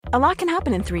A lot can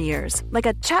happen in 3 years, like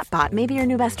a chatbot may be your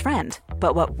new best friend.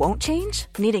 But what won't change?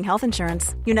 Needing health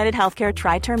insurance. United Healthcare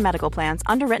Tri-Term Medical Plans,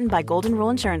 underwritten by Golden Rule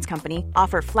Insurance Company,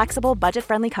 offer flexible,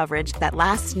 budget-friendly coverage that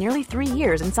lasts nearly 3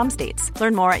 years in some states.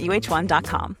 Learn more at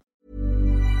uh1.com.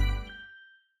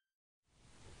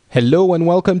 Hello and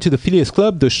welcome to the Phileas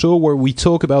Club, the show where we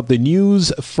talk about the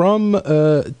news from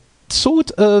a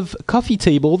sort of coffee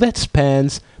table that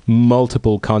spans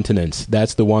multiple continents.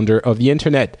 That's the wonder of the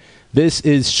internet. This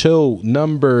is show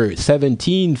number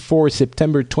 17 for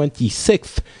September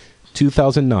 26th,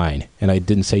 2009. And I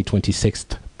didn't say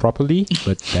 26th properly,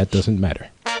 but that doesn't matter.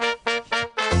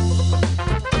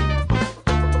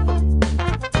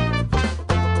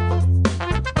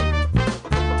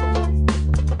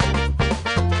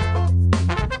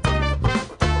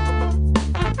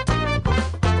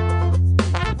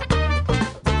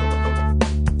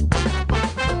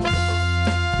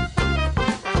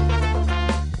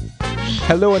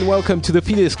 Hello and welcome to the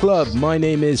Phileas Club. My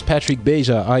name is Patrick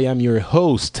Beja. I am your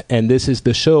host, and this is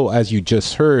the show, as you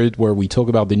just heard, where we talk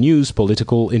about the news,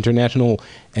 political, international,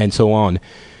 and so on.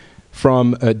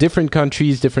 From different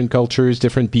countries, different cultures,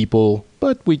 different people,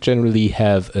 but we generally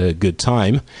have a good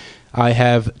time. I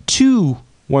have two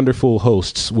wonderful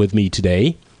hosts with me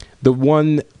today. The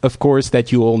one, of course,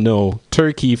 that you all know,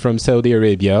 Turkey from Saudi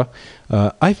Arabia.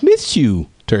 I've missed you,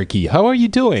 Turkey. How are you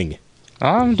doing?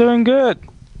 I'm doing good.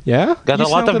 Yeah? Got a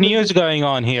lot of news going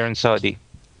on here in Saudi.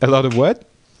 A lot of what?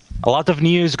 A lot of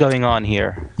news going on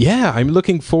here. Yeah, I'm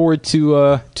looking forward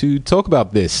to talk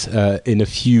about this in a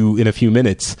few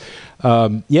minutes.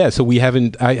 So I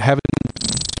haven't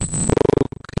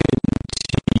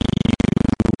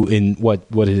in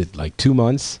what is it, like 2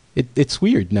 months? It's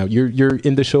weird now. You're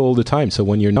in the show all the time, so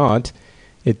when you're not,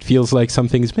 it feels like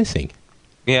something is missing.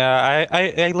 Yeah,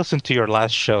 I listened to your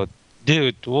last show.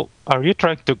 Dude, are you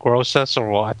trying to gross us or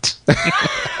what?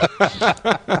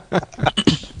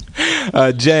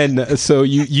 Jen, so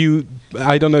you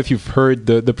I don't know if you've heard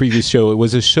the previous show. It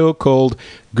was a show called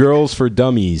Girls for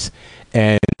Dummies,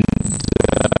 and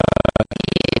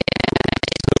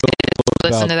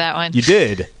listen to that one. You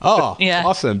did? Oh, yeah.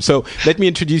 Awesome. So let me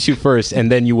introduce you first,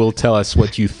 and then you will tell us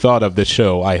what you thought of the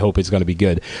show. I hope it's going to be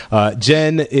good.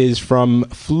 Jen is from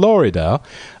Florida,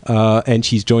 and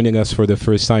she's joining us for the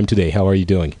first time today. How are you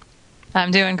doing?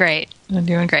 I'm doing great.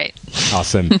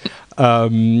 Awesome.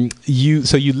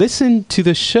 You listened to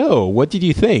the show. What did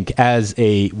you think as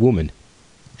a woman?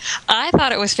 I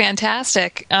thought it was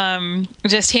fantastic.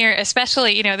 Just here,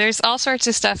 especially, there's all sorts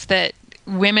of stuff that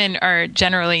women are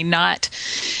generally not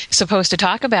supposed to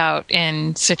talk about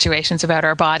in situations about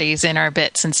our bodies and our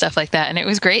bits and stuff like that. And it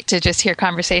was great to just hear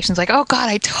conversations like, oh God,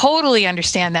 I totally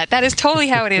understand that. That is totally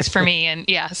how it is for me. And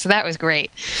yeah, so that was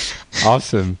great.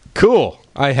 Awesome. Cool.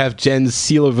 I have Jen's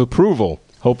seal of approval.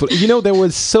 Hopefully, there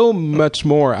was so much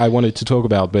more I wanted to talk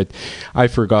about, but I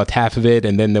forgot half of it,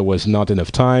 and then there was not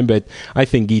enough time. But I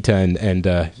think Gita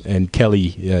and Kelly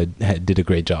did a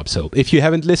great job. So if you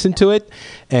haven't listened to it,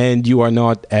 and you are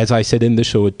not, as I said in the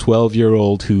show, a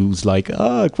 12-year-old who's like,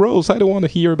 gross, I don't want to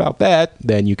hear about that,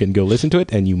 then you can go listen to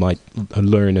it, and you might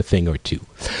learn a thing or two.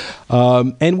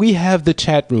 And we have the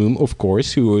chat room, of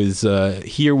course, who is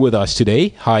here with us today.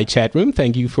 Hi, chat room.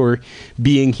 Thank you for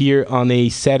being here on a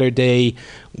Saturday,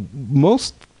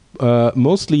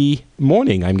 mostly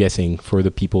morning, I'm guessing, for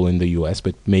the people in the US,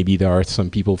 but maybe there are some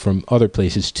people from other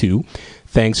places too.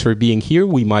 Thanks for being here.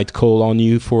 We might call on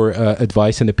you for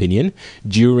advice and opinion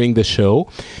during the show.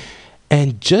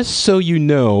 And just so you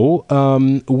know,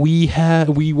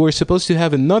 we were supposed to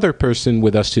have another person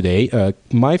with us today.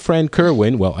 My friend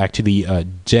Kerwin, well, actually,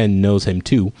 Jen knows him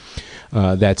too.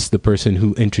 That's the person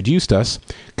who introduced us.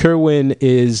 Kerwin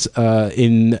is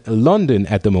in London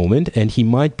at the moment, and he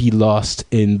might be lost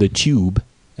in the tube,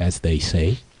 as they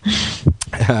say.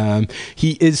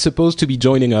 He is supposed to be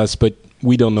joining us, but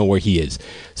we don't know where he is.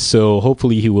 So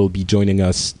hopefully he will be joining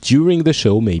us during the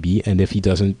show, maybe. And if he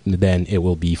doesn't, then it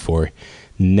will be for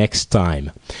next time.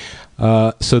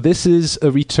 So this is a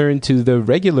return to the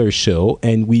regular show,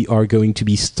 and we are going to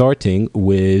be starting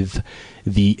with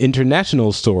the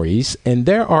international stories. And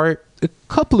there are a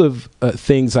couple of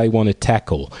things I want to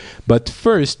tackle. But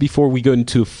first, before we go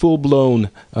into a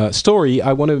full-blown story,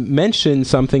 I want to mention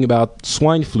something about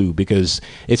swine flu, because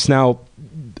it's now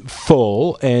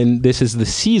fall, and this is the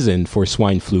season for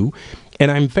swine flu. And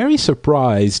I'm very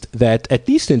surprised that, at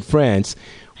least in France,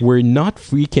 we're not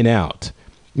freaking out.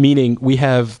 Meaning we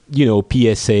have,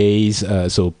 PSAs,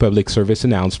 so public service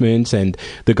announcements, and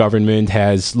the government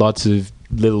has lots of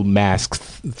little mask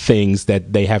things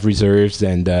that they have reserves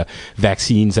and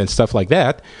vaccines and stuff like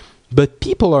that. But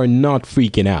people are not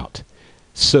freaking out.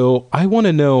 So I want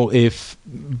to know if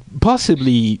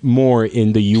possibly more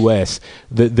in the U.S.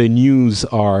 the news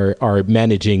are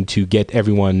managing to get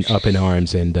everyone up in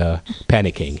arms and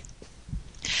panicking.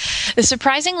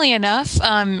 Surprisingly enough,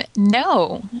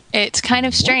 no. It's kind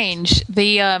of strange.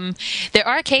 There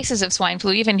are cases of swine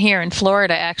flu, even here in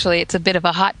Florida, actually. It's a bit of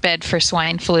a hotbed for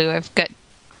swine flu. I've got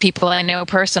people I know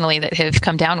personally that have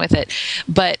come down with it.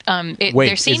 But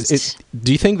there seems...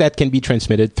 do you think that can be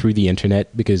transmitted through the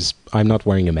internet? Because I'm not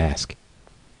wearing a mask.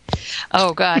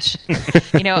 Oh, gosh.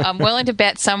 I'm willing to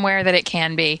bet somewhere that it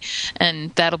can be, and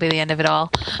that'll be the end of it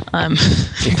all.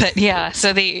 But yeah, so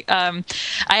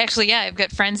I've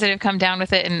got friends that have come down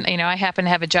with it, and, I happen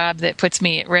to have a job that puts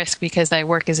me at risk because I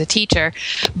work as a teacher.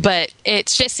 But it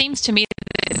just seems to me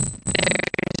that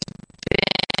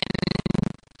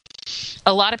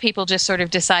a lot of people just sort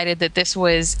of decided that this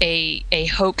was a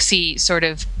hoaxy sort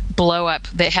of blow up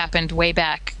that happened way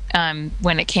back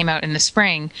when it came out in the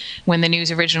spring, when the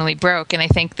news originally broke. And I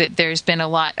think that there's been a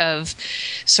lot of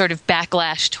sort of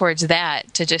backlash towards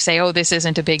that, to just say, oh, this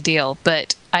isn't a big deal.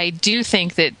 But I do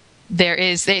think that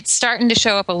it's starting to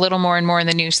show up a little more and more in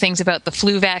the news, things about the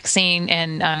flu vaccine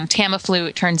and Tamiflu,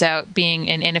 it turns out, being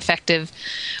an ineffective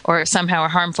or somehow a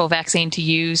harmful vaccine to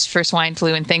use for swine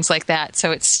flu and things like that.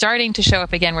 So it's starting to show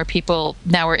up again where people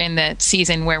now are in the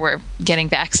season where we're getting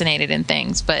vaccinated and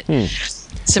things. But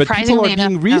surprisingly but people are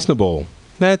being reasonable.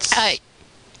 That's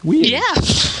weird. Yeah,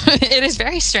 it is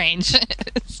very strange.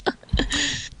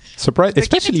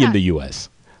 Especially in the U.S.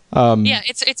 Yeah,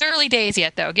 it's early days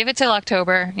yet, though. Give it till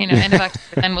October, end of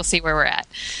October, then we'll see where we're at.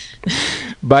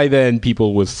 By then,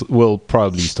 people will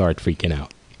probably start freaking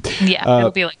out. Yeah,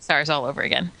 it'll be like SARS all over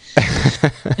again.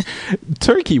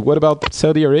 Turkey, what about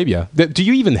Saudi Arabia? Do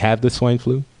you even have the swine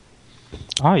flu?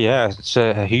 Oh yeah, it's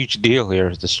a huge deal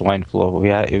here. The swine flu.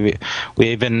 We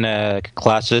even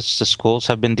classes, the schools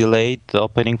have been delayed, the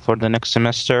opening for the next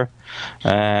semester,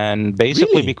 and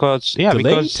basically because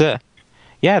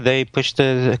they pushed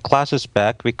the classes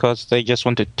back because they just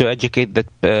wanted to educate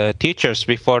the teachers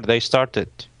before they started.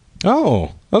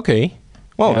 Oh, okay.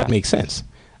 Well, that makes sense.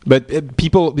 But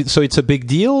so it's a big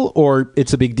deal, or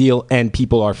it's a big deal and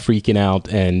people are freaking out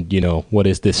and, what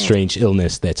is this strange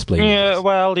illness that's playing? Yeah,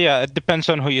 well, it depends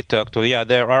on who you talk to. Yeah,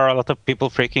 there are a lot of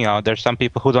people freaking out. There's some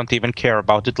people who don't even care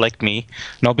about it, like me.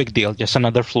 No big deal, just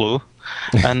another flu.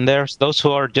 And there's those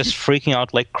who are just freaking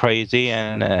out like crazy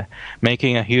and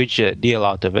making a huge deal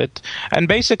out of it. And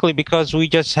basically because we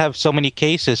just have so many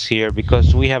cases here,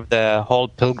 because we have the whole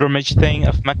pilgrimage thing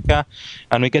of Mecca,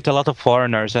 and we get a lot of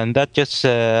foreigners, and that just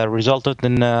resulted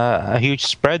in a huge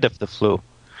spread of the flu.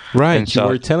 Right, you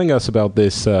were telling us about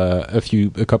this a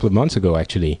couple of months ago,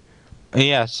 actually.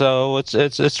 Yeah, so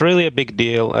it's really a big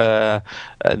deal.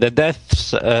 The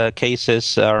deaths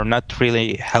cases are not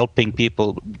really helping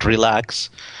people relax,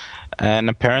 and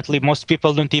apparently most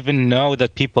people don't even know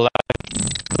that people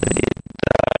actually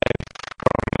die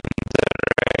from the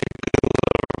regular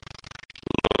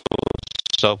flu.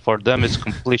 So for them, it's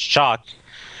complete shock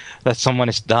that someone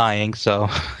is dying. So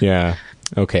yeah,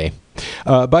 okay.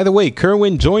 By the way,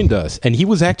 Kerwin joined us, and he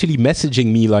was actually messaging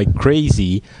me like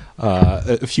crazy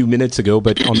a few minutes ago,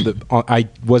 but I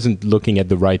wasn't looking at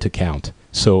the right account,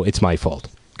 so it's my fault.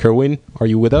 Kerwin, are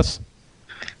you with us?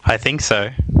 I think so.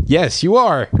 Yes, you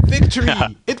are. Victory!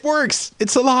 It works!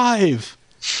 It's alive!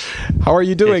 How are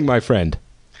you doing, my friend?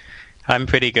 I'm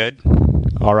pretty good.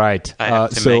 All right. I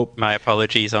have to make my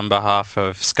apologies on behalf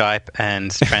of Skype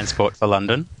and Transport for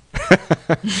London.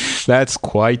 That's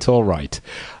quite all right.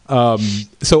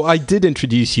 So I did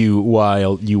introduce you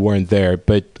while you weren't there,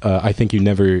 but I think you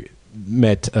never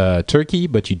met Turkey,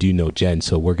 but you do know Jen,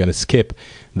 so we're going to skip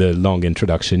the long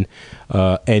introduction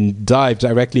and dive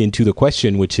directly into the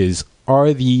question, which is,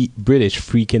 are the British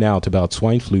freaking out about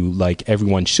swine flu like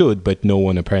everyone should, but no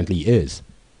one apparently is?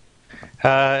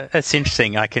 It's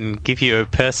interesting. I can give you a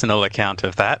personal account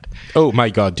of that. Oh my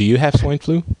God, do you have swine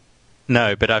flu?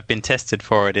 No, but I've been tested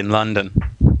for it in London.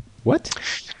 What?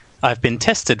 I've been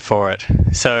tested for it.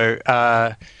 So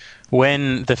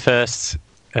when the first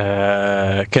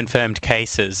confirmed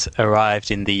cases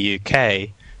arrived in the UK,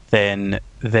 then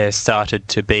there started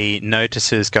to be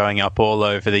notices going up all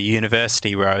over the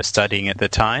university where I was studying at the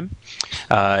time.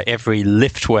 Every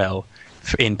lift well,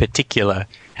 in particular,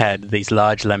 had these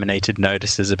large laminated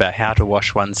notices about how to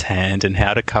wash one's hand and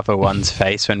how to cover one's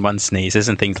face when one sneezes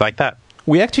and things like that.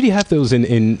 We actually have those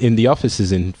in the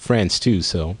offices in France too.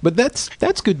 So, but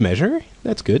that's good measure.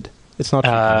 That's good. It's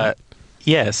not.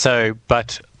 Yeah. So,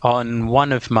 but on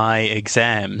one of my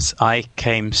exams, I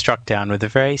came struck down with a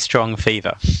very strong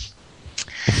fever,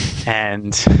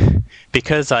 And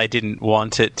because I didn't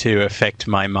want it to affect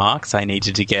my marks, I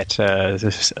needed to get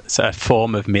a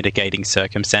form of mitigating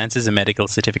circumstances, a medical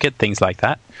certificate, things like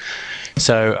that.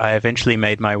 So I eventually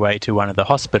made my way to one of the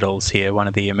hospitals here, one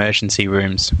of the emergency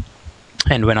rooms.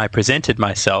 And when I presented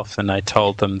myself and I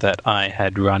told them that I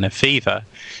had run a fever,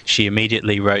 she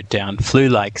immediately wrote down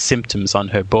flu-like symptoms on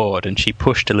her board, and she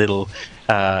pushed a little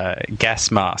gas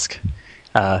mask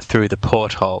through the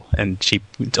porthole, and she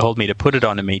told me to put it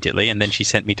on immediately, and then she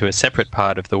sent me to a separate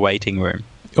part of the waiting room.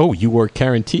 Oh, you were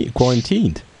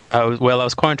quarantined? I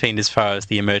was quarantined as far as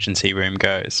the emergency room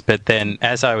goes, but then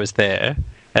as I was there,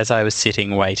 as I was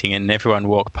sitting waiting, and everyone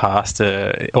walked past,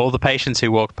 all the patients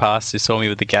who walked past who saw me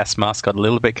with the gas mask got a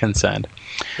little bit concerned.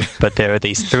 But there are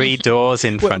these 3 doors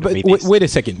in front of me. Wait a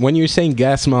second. When you're saying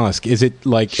gas mask, is it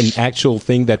like an actual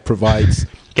thing that provides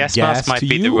gas mask might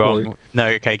be the wrong... Or? No,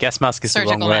 okay, gas mask is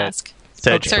surgical the wrong mask.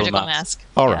 word. Surgical mask.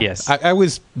 All right. Yes. I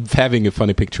was having a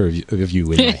funny picture of you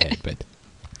in my head, but...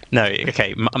 No,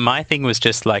 okay. My thing was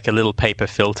just like a little paper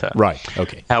filter. Right,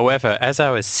 okay. However, as I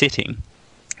was sitting,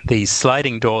 these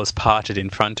sliding doors parted in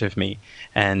front of me,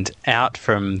 and out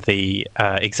from the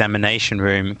examination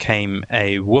room came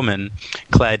a woman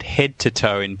clad head to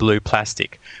toe in blue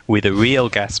plastic with a real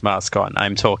gas mask on.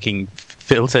 I'm talking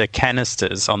filter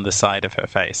canisters on the side of her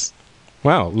face.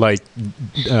 Wow, like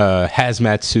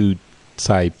hazmat suit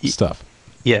type stuff.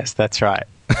 Yes, that's right.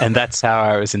 And that's how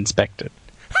I was inspected.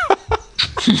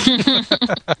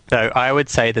 So I would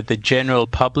say that the general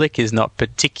public is not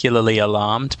particularly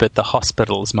alarmed, but the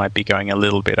hospitals might be going a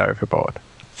little bit overboard.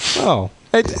 Oh,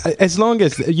 as long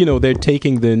as they're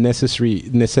taking the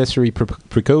necessary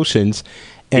precautions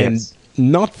and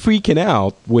not freaking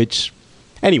out. Which,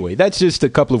 anyway, that's just a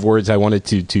couple of words I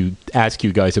wanted to ask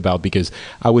you guys about, because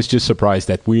I was just surprised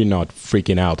that we're not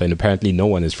freaking out, and apparently no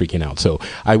one is freaking out. So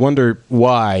I wonder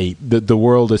why the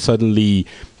world is suddenly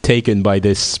taken by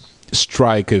this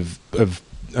strike of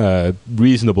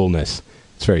reasonableness.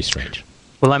 It's very strange.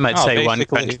 Well, I might say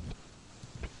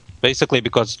basically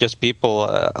because just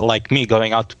people like me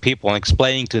going out to people and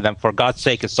explaining to them, for God's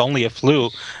sake, it's only a flu,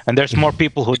 and there's more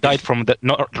people who died from the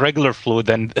regular flu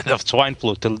than of swine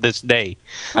flu till this day.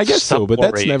 I guess so, but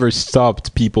that's never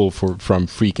stopped people from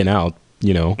freaking out.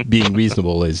 Being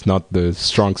reasonable is not the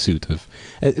strong suit of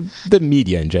the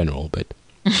media in general, but...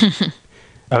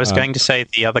 I was going to say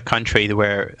the other country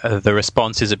where the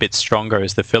response is a bit stronger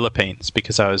is the Philippines,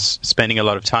 because I was spending a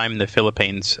lot of time in the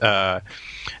Philippines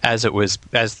as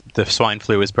the swine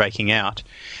flu was breaking out.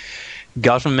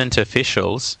 Government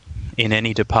officials in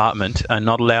any department are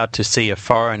not allowed to see a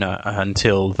foreigner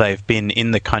until they've been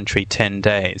in the country 10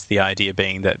 days. The idea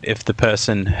being that if the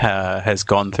person has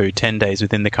gone through 10 days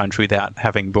within the country without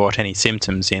having brought any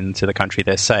symptoms into the country,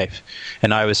 they're safe.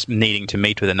 And I was needing to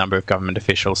meet with a number of government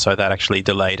officials, so that actually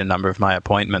delayed a number of my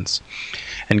appointments.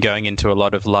 And going into a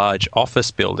lot of large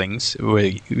office buildings,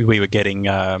 we were getting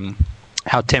our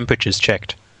temperatures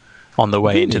checked on the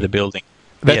way into the building.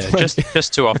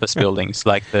 Just 2 office buildings,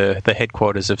 like the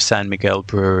headquarters of San Miguel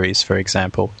Breweries, for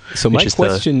example. So my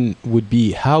question would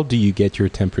be, how do you get your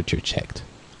temperature checked?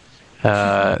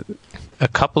 A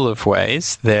couple of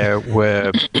ways. There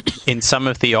were, in some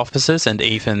of the offices and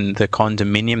even the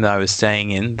condominium that I was staying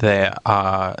in, there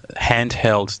are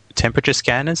handheld temperature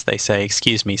scanners. They say,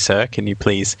 "Excuse me, sir, can you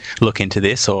please look into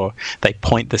this?" Or they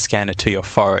point the scanner to your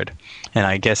forehead. And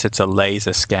I guess it's a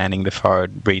laser scanning the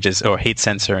forehead, or heat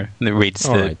sensor that reads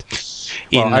All right.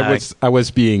 Well, I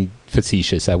was being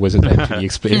facetious. I wasn't actually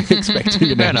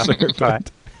expecting an answer.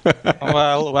 Right.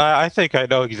 Well, I think I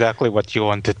know exactly what you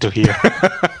wanted to hear.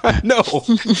 No.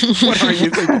 What are you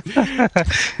thinking?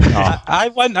 I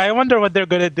wonder what they're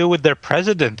going to do with their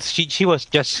president. She was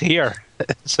just here.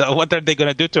 So what are they going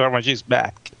to do to her when she's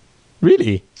back?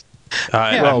 Really?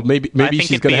 Yeah. Well, maybe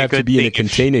she's going to have to be in a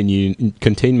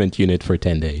containment unit for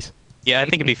 10 days. Yeah, I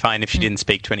think it'd be fine if she didn't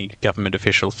speak to any government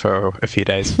officials for a few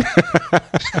days.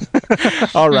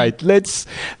 All right, let's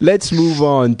move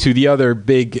on to the other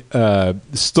big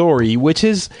story, which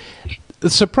is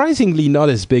surprisingly not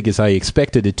as big as I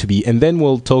expected it to be. And then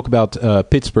we'll talk about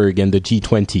Pittsburgh and the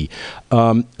G20.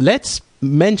 Let's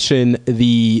mention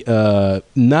the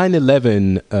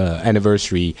 9/11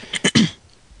 anniversary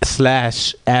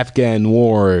 / Afghan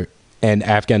war and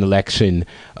Afghan election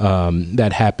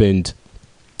that happened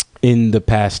in the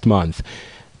past month.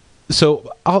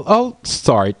 So I'll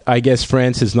start. I guess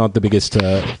France is not the biggest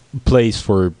place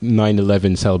for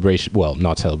 9/11 celebration. Well,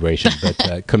 not celebration,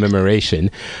 but commemoration.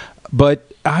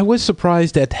 But I was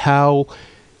surprised at how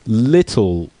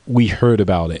little we heard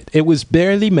about it. It was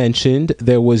barely mentioned.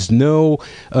 There was no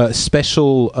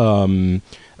special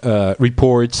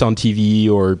reports on TV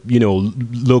or,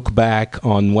 look back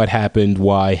on what happened,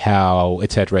 why, how,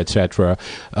 etc., etc.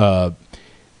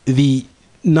 The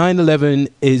 9/11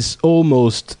 is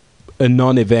almost a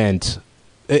non-event.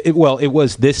 It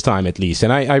was this time at least,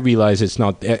 and I realize it's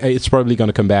not. It's probably going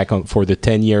to come back for the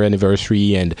 10-year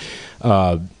anniversary, and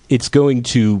it's going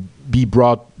to be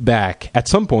brought back at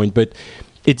some point. But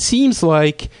it seems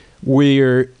like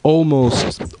we're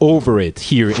almost over it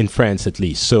here in France, at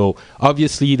least. So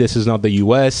obviously, this is not the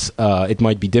U.S. It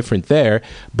might be different there,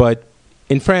 but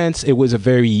in France, it was a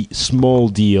very small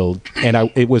deal, and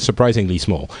it was surprisingly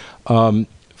small.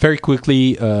 Very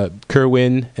quickly,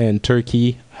 Kerwin and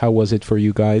Turkey. How was it for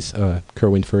you guys?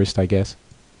 Kerwin first, I guess.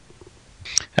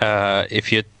 I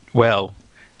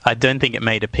don't think it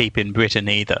made a peep in Britain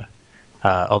either.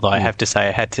 Although I have to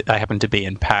say, I happened to be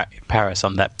in Paris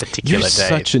on that particular day. You're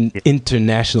such an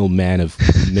international man of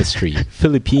mystery.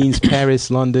 Philippines,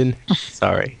 Paris, London.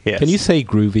 Sorry. Yes. Can you say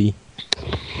groovy?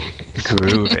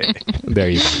 Groovy. There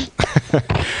you go.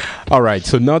 All right,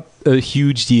 so not a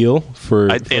huge deal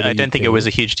for. I don't think it was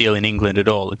a huge deal in England at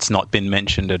all. It's not been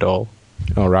mentioned at all.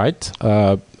 All right.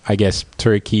 I guess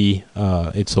Turkey,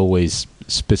 it's always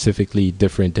specifically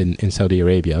different in Saudi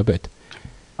Arabia, but...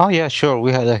 Oh, yeah, sure.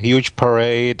 We had a huge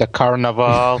parade, a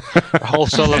carnival, a whole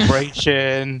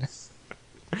celebration.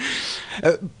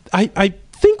 I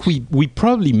think we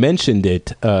probably mentioned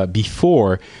it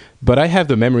before, but I have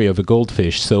the memory of a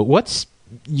goldfish. So what's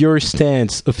your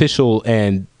stance, official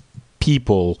and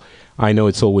people? I know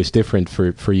it's always different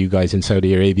for you guys in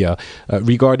Saudi Arabia,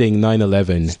 regarding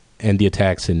 9/11 and the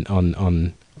attacks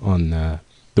on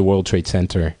the World Trade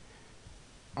Center.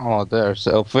 Oh, there's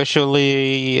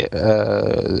officially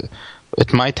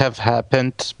it might have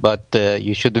happened, but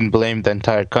you shouldn't blame the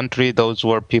entire country. Those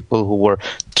were people who were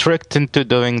tricked into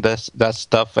doing that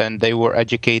stuff, and they were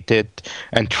educated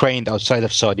and trained outside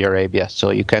of Saudi Arabia.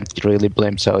 So you can't really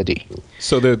blame Saudi.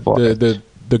 So the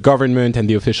government and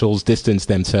the officials distance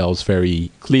themselves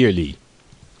very clearly.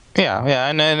 Yeah,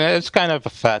 and it's kind of a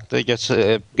fact. They just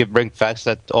bring facts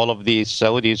that all of these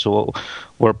Saudis who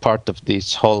were part of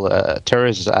these whole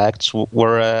terrorist acts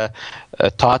were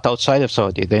taught outside of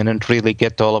Saudi. They didn't really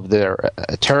get all of their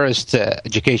terrorist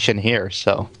education here.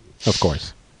 So, of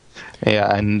course,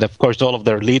 yeah, and of course, all of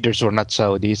their leaders were not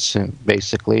Saudis,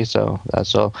 basically. So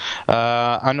that's all.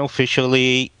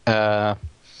 Unofficially.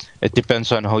 It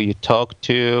depends on who you talk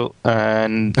to,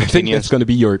 and I think that's going to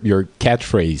be your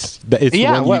catchphrase. It's the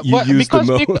one you use the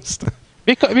most.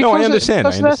 Because no, I understand.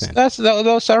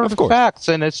 Those are the facts,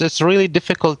 and it's really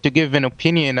difficult to give an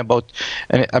opinion about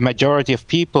a majority of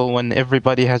people when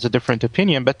everybody has a different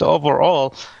opinion. But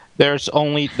overall, there's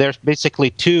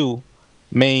basically two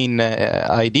main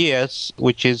ideas,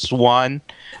 which is one,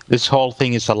 this whole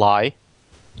thing is a lie.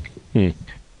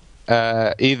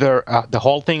 Either the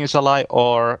whole thing is a lie,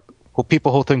 or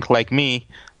people who think like me,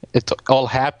 it all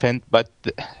happened. But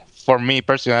for me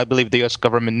personally, I believe the U.S.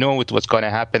 government knew it was going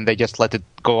to happen. They just let it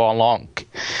go along.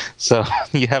 So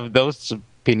you have those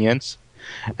opinions.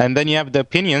 And then you have the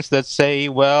opinions that say,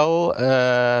 well,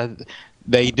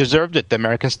 they deserved it. The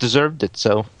Americans deserved it.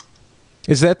 So,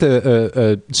 is that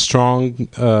a strong,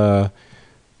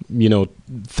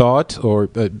 thought or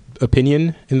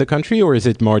opinion in the country, or is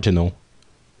it marginal?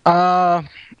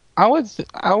 I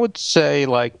would say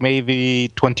like maybe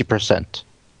 20%.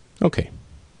 Okay.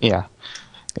 Yeah.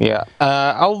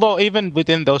 Although even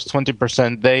within those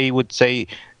 20%, they would say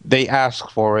they ask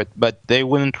for it, but they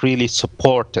wouldn't really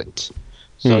support it.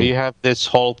 So you have this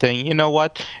whole thing. You know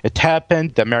what? It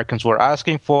happened. The Americans were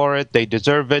asking for it. They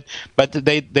deserve it. But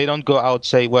they don't go out and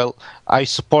say, well, I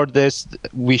support this.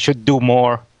 We should do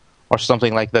more. Or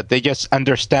something like that. They just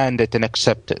understand it and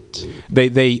accept it.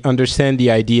 They understand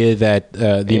the idea that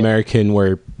the American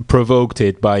were provoked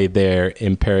it by their the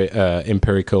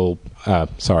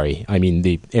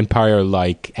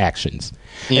empire-like actions.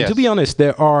 Yes. And to be honest,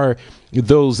 there are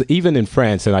those, even in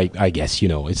France, and I guess,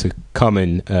 it's a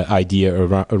common idea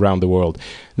around the world,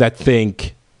 that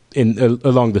think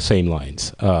along the same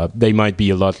lines. They might be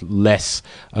a lot less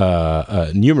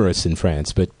numerous in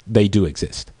France, but they do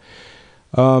exist.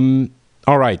 All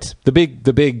right. The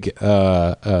big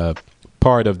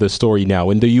part of the story now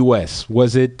in the U.S.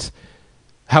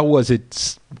 How was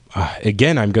it?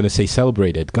 Again, I'm going to say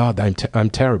celebrated. God, I'm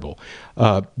terrible.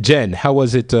 Jen, how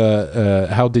was it?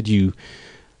 How did you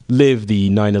live the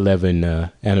 9/11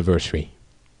 anniversary?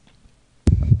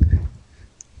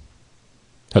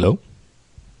 Hello.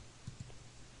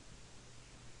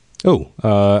 Oh,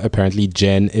 apparently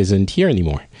Jen isn't here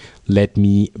anymore. Let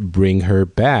me bring her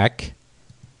back.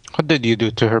 What did you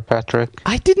do to her, Patrick?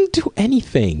 I didn't do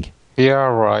anything. Yeah,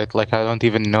 right. Like, I don't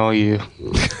even know you.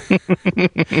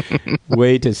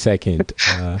 Wait a second.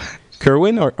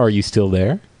 Kerwin, are you still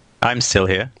there? I'm still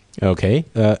here. Okay.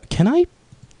 Can I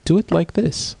do it like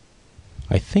this?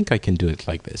 I think I can do it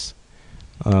like this.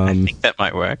 I think that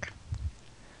might work.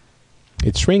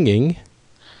 It's ringing,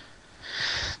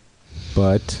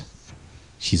 but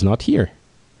she's not here.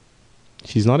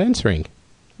 She's not answering.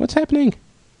 What's happening?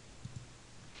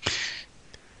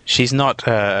 She's not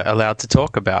allowed to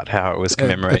talk about how it was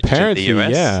commemorated apparently, in the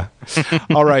US. Yeah.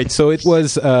 All right. So it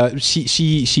was.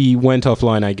 She went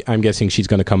offline. I'm guessing she's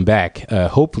going to come back,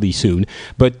 hopefully soon.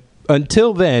 But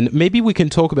until then, maybe we can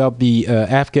talk about the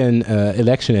Afghan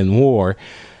election and war,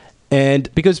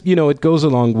 and because it goes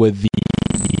along with the.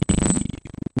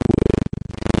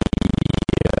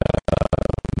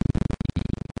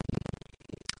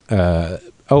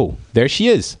 Oh, there she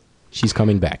is. She's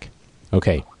coming back.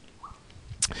 Okay.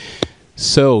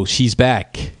 So she's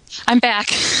back. I'm back.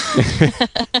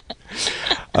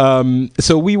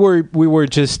 So we were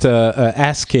just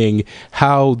asking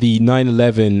how the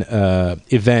 9/11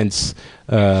 events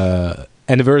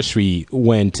anniversary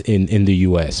went in the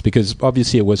U.S. because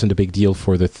obviously it wasn't a big deal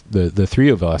for the three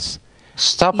of us.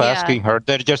 Stop asking her.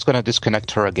 They're just going to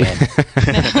disconnect her again.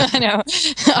 No,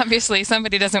 obviously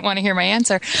somebody doesn't want to hear my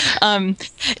answer.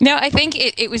 No, I think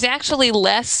it was actually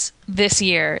less this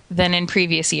year than in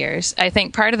previous years. I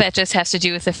think part of that just has to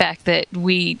do with the fact that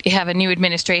we have a new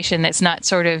administration that's not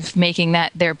sort of making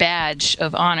that their badge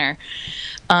of honor.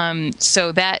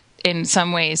 So that in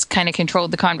some ways kind of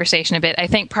controlled the conversation a bit. I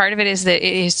think part of it is that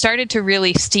it has started to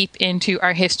really steep into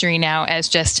our history now as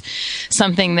just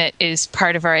something that is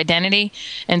part of our identity.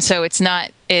 And so it's not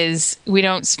we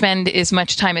don't spend as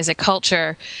much time as a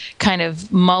culture kind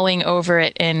of mulling over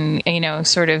it and,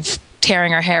 sort of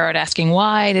tearing our hair out asking,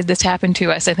 why did this happen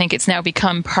to us? I think it's now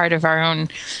become part of our own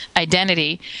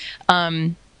identity.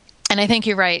 And I think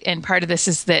you're right. And part of this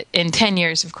is that in 10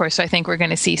 years, of course, so I think we're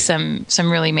going to see some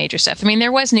really major stuff. I mean,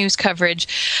 there was news coverage.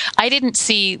 I didn't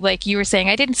see, like you were saying,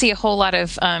 I didn't see a whole lot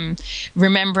of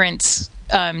remembrance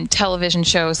television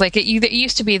shows. Like it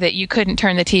used to be that you couldn't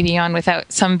turn the TV on without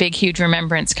some big, huge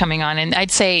remembrance coming on. And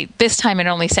I'd say this time it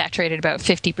only saturated about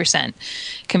 50%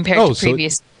 compared to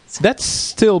previous. So that's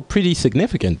still pretty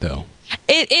significant, though.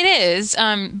 It is.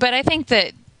 But I think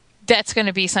that's going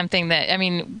to be something that, I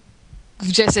mean,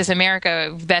 just as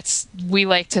America, we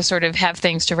like to sort of have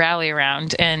things to rally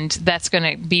around, and that's going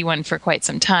to be one for quite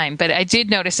some time. But I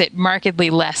did notice it markedly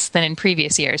less than in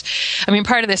previous years. I mean,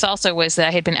 part of this also was that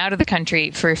I had been out of the country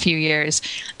for a few years,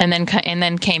 and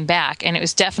then came back, and it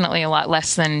was definitely a lot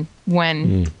less than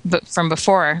from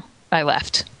before I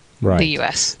left the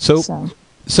U.S.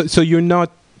 So you're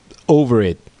not over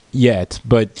it yet,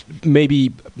 but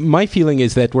maybe my feeling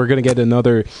is that we're going to get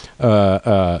another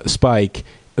spike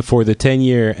for the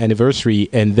 10-year anniversary,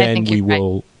 and then we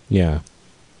will, right.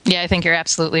 Yeah, I think you're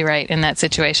absolutely right in that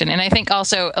situation. And I think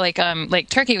also, like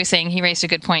Turkey was saying, he raised a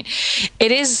good point.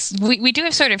 It is, we do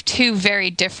have sort of two very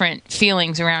different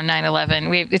feelings around 9/11.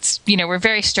 We're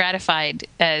very stratified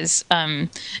as in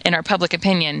our public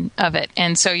opinion of it.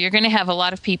 And so you're going to have a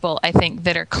lot of people, I think,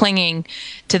 that are clinging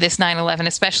to this 9/11,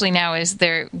 especially now as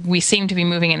we seem to be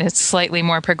moving in a slightly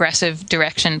more progressive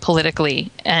direction politically.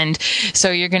 And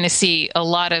so you're going to see a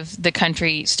lot of the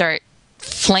country start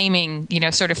flaming,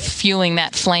 sort of fueling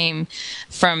that flame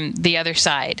from the other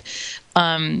side.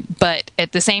 But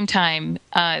at the same time,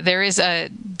 there is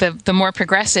the more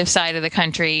progressive side of the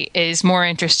country is more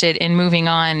interested in moving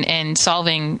on and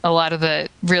solving a lot of the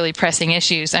really pressing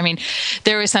issues. I mean,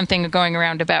 there was something going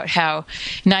around about how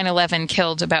 9/11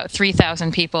 killed about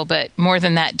 3,000 people, but more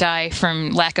than that die from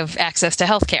lack of access to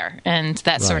healthcare and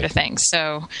that sort of thing.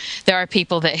 So there are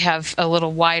people that have a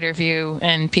little wider view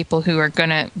and people who are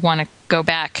going to want to go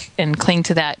back and cling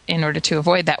to that in order to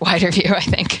avoid that wider view, I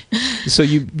think. So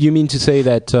you mean to say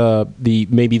that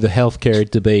maybe the healthcare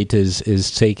debate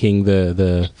is taking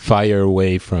the fire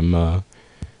away from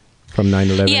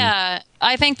 9/11? Yeah,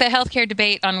 I think the healthcare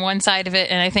debate on one side of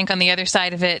it, and I think on the other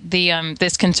side of it,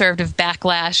 this conservative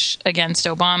backlash against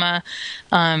Obama,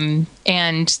 and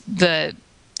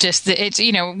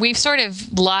we've sort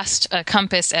of lost a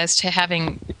compass as to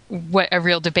having what a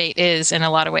real debate is in a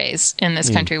lot of ways in this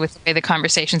country with the way the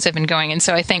conversations have been going. And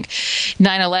so I think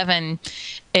 9/11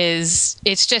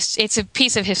 it's a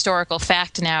piece of historical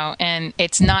fact now, and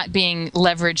it's not being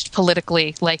leveraged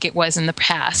politically like it was in the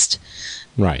past.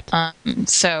 Right.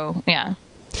 So, yeah.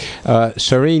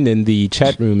 Shireen in the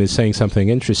chat room is saying something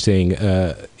interesting.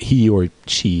 He or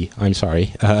she, I'm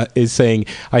sorry, is saying,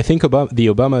 I think the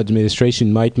Obama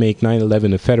administration might make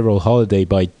 9/11 a federal holiday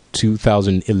by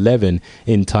 2011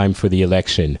 in time for the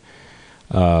election.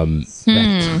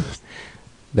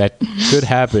 That could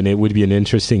happen. It would be an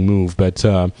interesting move, but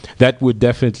that would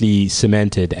definitely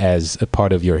cement it as a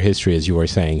part of your history, as you were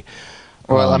saying.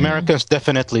 Well, Americans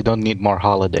definitely don't need more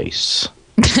holidays.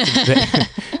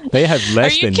 They have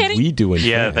less than kidding? we do in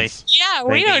Yeah, France.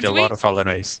 we need a don't. lot of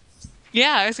holidays.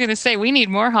 Yeah, I was going to say, we need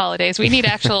more holidays. We need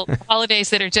actual holidays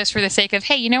that are just for the sake of,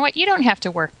 hey, you know what? You don't have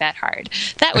to work that hard.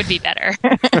 That would be better.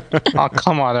 Oh,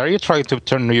 come on. Are you trying to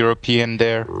turn European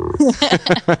there?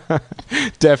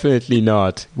 Definitely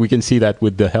not. We can see that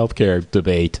with the healthcare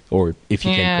debate, or if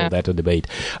you can call that a debate.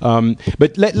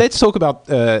 But let's talk about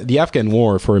the Afghan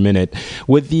war for a minute.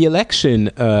 With the election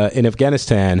in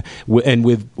Afghanistan and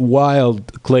with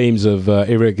wild claims of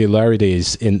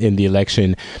irregularities in the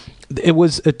election, it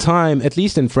was a time, at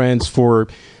least in France, for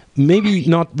maybe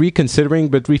not reconsidering,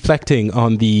 but reflecting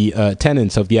on the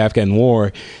tenets of the Afghan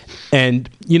war. And,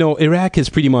 Iraq is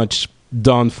pretty much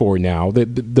done for now.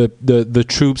 The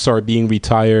troops are being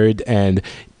retired, and,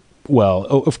 well,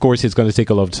 of course, it's going to take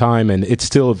a lot of time, and it's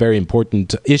still a very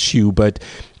important issue, but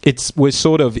we're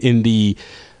sort of in the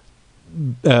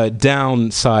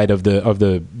downside of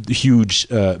the huge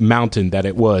mountain that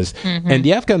it was. And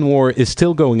the Afghan war is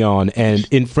still going on, and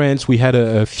in France we had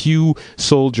a few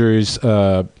soldiers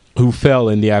who fell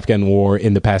in the Afghan war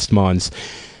in the past months,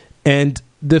 and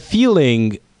the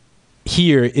feeling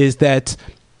here is that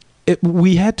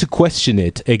we had to question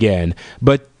it again,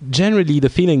 but generally the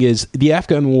feeling is the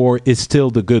Afghan war is still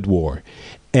the good war,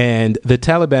 and the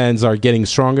Taliban's are getting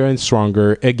stronger and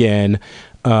stronger again.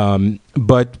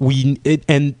 But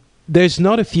and there's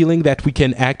not a feeling that we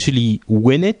can actually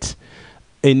win it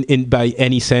in by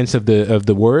any sense of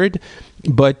the word,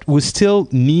 but we still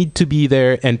need to be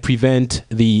there and prevent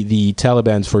the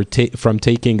Taliban from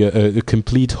taking a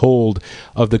complete hold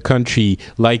of the country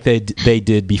like they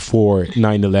did before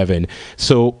 9/11.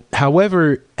 So,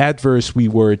 however adverse we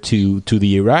were to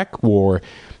the Iraq war,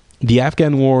 the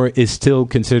Afghan war is still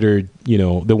considered,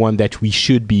 the one that we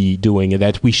should be doing and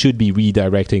that we should be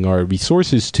redirecting our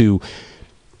resources to,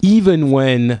 even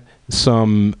when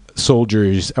some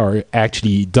soldiers are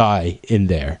actually die in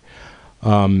there.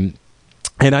 And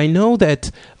I know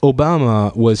that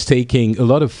Obama was taking a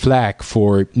lot of flack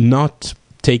for not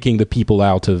taking the people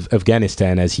out of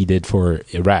Afghanistan as he did for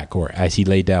Iraq, or as he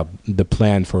laid out the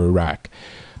plan for Iraq.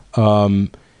 How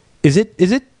is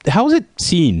it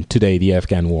seen today, the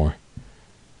Afghan war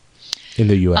in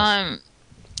the U.S.?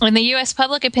 In the U.S.,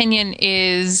 public opinion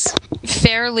is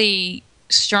fairly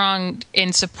strong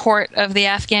in support of the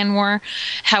Afghan war.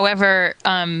 However,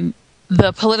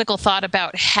 the political thought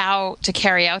about how to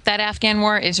carry out that Afghan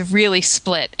war is really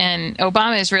split. And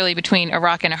Obama is really between a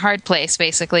rock and a hard place,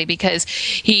 basically, because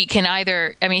he can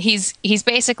either, he's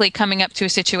basically coming up to a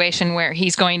situation where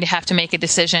he's going to have to make a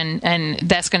decision, and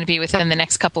that's going to be within the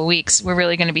next couple of weeks. We're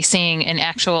really going to be seeing an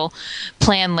actual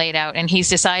plan laid out, and he's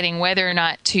deciding whether or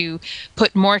not to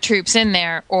put more troops in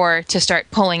there or to start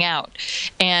pulling out.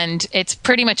 And it's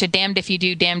pretty much a damned if you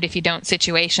do, damned if you don't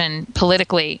situation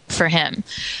politically for him.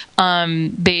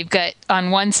 They've got, on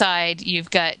one side,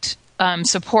 you've got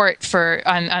support for,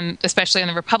 especially on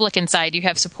the Republican side, you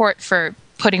have support for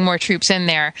putting more troops in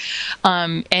there,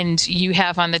 and you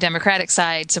have on the Democratic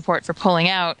side support for pulling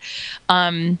out.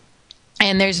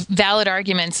 And there's valid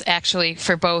arguments, actually,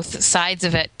 for both sides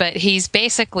of it, but he's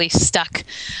basically stuck.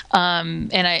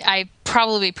 And I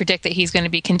probably predict that he's going to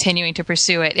be continuing to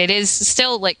pursue it. It is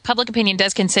still, public opinion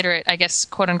does consider it, I guess,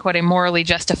 quote unquote, a morally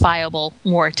justifiable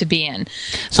war to be in.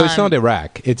 So it's not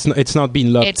Iraq. It's not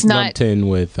being lumped in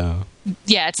with.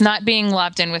 Yeah, it's not being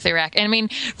lobbed in with Iraq.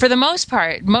 And for the most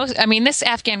part, this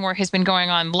Afghan war has been going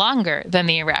on longer than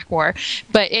the Iraq war,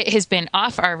 but it has been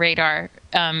off our radar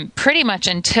pretty much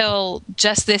until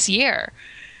just this year.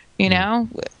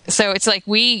 So it's like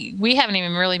we haven't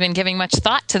even really been giving much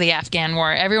thought to the Afghan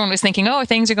war. Everyone was thinking, oh,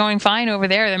 things are going fine over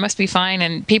there. They must be fine.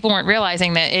 And people weren't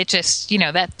realizing that it just,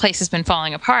 that place has been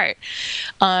falling apart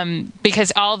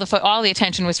because all the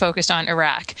attention was focused on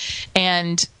Iraq.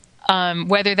 And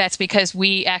whether that's because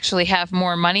we actually have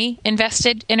more money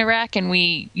invested in Iraq and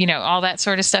we, all that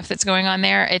sort of stuff that's going on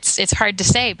there, it's hard to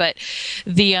say. But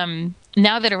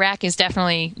now that Iraq is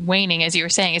definitely waning, as you were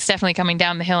saying, it's definitely coming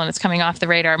down the hill and it's coming off the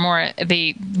radar more.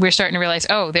 We're starting to realize,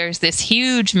 oh, there's this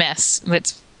huge mess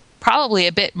that's probably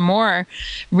a bit more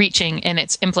reaching in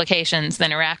its implications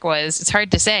than Iraq was. It's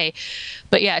hard to say.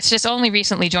 But yeah, it's just only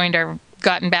recently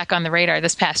gotten back on the radar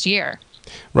this past year.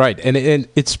 Right, and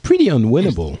it's pretty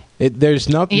unwinnable. There's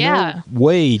no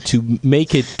way to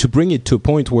bring it to a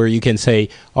point where you can say,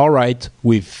 all right,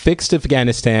 we've fixed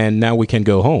Afghanistan, now we can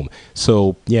go home.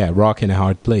 So, yeah, rock in a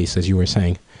hard place, as you were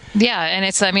saying. Yeah, and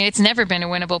it's never been a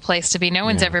winnable place to be. No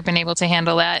one's ever been able to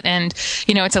handle that. And,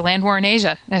 it's a land war in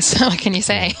Asia. So what can you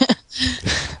say?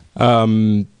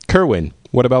 Kerwin,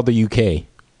 what about the UK?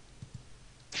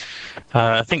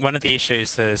 I think one of the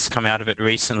issues that has come out of it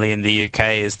recently in the UK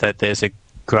is that there's a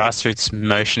grassroots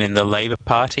motion in the Labour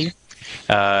Party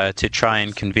to try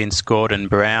and convince Gordon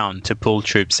Brown to pull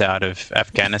troops out of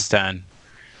Afghanistan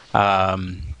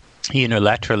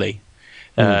unilaterally.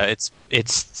 It's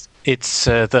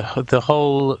the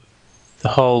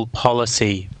whole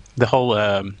policy, the whole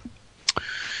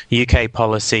UK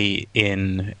policy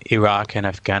in Iraq and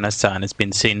Afghanistan has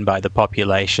been seen by the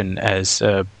population as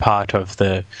part of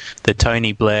the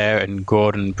Tony Blair and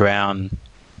Gordon Brown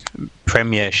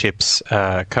premierships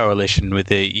coalition with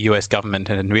the US government,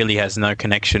 and really has no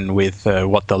connection with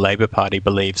what the Labour Party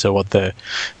believes or what the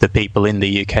people in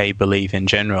the UK believe in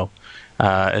general.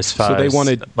 So they want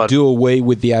to do away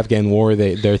with the Afghan war.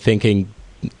 They're thinking,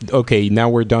 okay, now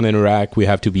we're done in Iraq, we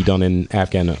have to be done in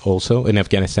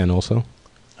Afghanistan also.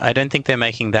 I don't think they're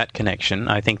making that connection.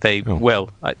 I think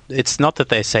it's not that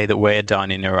they say that we're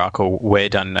done in Iraq or we're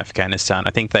done in Afghanistan.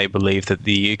 I think they believe that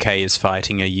the UK is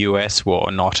fighting a US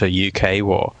war, not a UK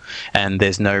war, and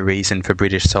there's no reason for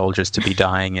British soldiers to be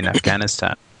dying in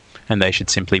Afghanistan, and they should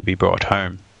simply be brought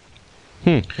home.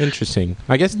 Interesting.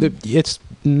 I guess it's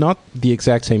not the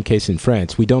exact same case in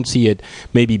France. We don't see it,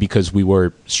 maybe because we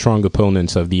were strong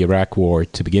opponents of the Iraq war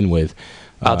to begin with.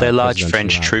 Are there large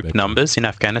French troop numbers in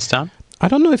Afghanistan? I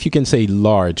don't know if you can say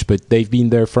large, but they've been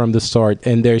there from the start,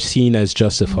 and they're seen as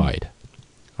justified.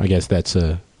 I guess that's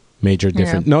a major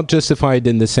difference. Not justified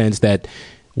in the sense that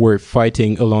we're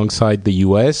fighting alongside the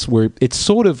U.S. It's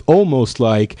sort of almost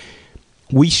like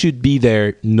we should be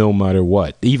there no matter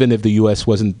what. Even if the U.S.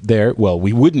 wasn't there, well,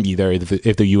 we wouldn't be there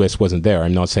if the U.S. wasn't there.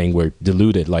 I'm not saying we're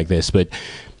deluded like this, but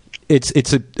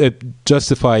it's a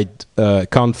justified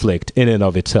conflict in and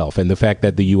of itself, and the fact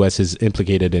that the U.S. is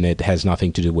implicated in it has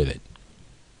nothing to do with it.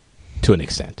 To an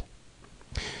extent.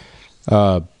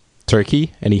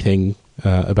 Turkey, anything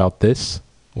about this?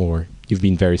 Or you've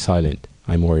been very silent,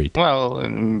 I'm worried. Well,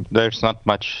 there's not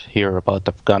much here about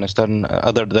Afghanistan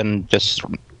other than just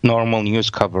normal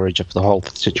news coverage of the whole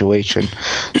situation,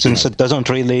 since it doesn't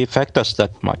really affect us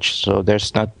that much. So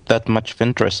there's not that much of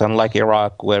interest. Unlike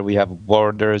Iraq, where we have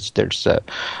borders, there's a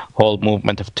whole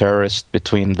movement of terrorists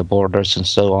between the borders and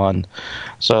so on.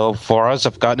 So for us,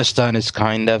 Afghanistan is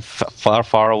kind of far,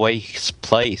 far away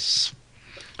place.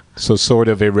 So sort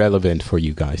of irrelevant for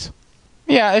you guys.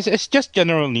 Yeah, it's just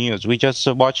general news. We just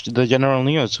watched the general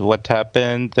news. What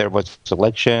happened? There was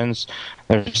elections.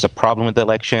 There's a problem with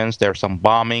elections. There are some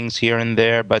bombings here and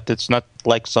there, but it's not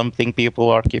like something people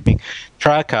are keeping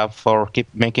track of or keep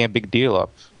making a big deal of.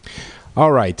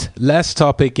 All right. Last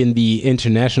topic in the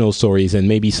international stories, and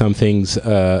maybe something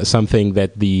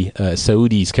that the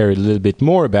Saudis cared a little bit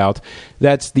more about.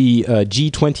 That's the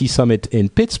G20 summit in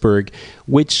Pittsburgh,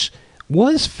 which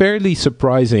was fairly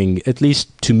surprising, at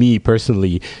least to me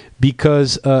personally,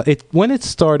 because when it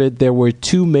started, there were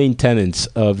two main tenets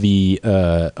of the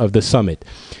summit.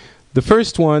 The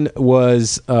first one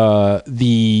was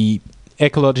the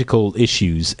ecological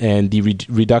issues and the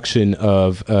reduction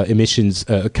of emissions,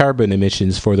 carbon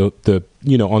emissions for the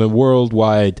on a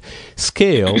worldwide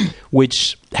scale,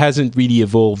 which hasn't really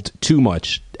evolved too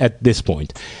much at this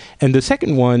point. And the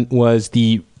second one was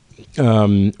the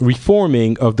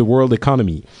reforming of the world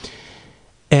economy.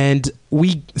 And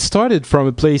we started from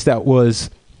a place that was,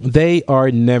 they are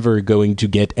never going to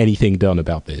get anything done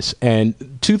about this. And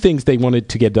two things they wanted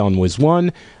to get done was,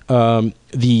 one,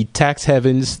 the tax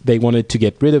havens, they wanted to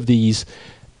get rid of these.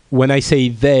 When I say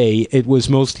they, it was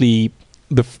mostly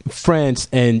France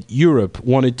and Europe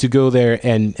wanted to go there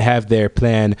and have their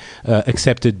plan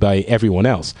accepted by everyone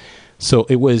else. So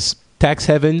it was tax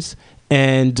havens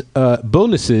and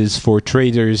bonuses for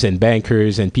traders and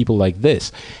bankers and people like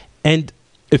this. And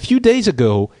a few days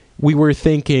ago, we were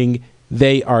thinking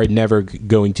they are never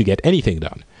going to get anything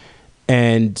done.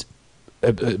 And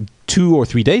 2 or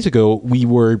 3 days ago, we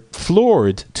were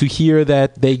floored to hear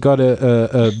that they got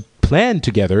a plan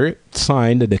together,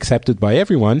 signed and accepted by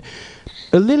everyone,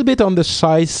 a little bit on the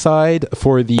size side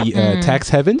for the tax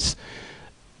havens,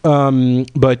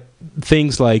 but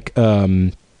things like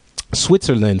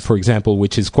Switzerland, for example,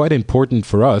 which is quite important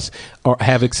for us,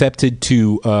 have accepted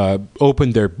to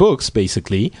open their books,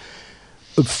 basically,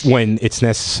 when it's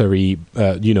necessary,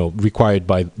 required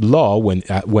by law,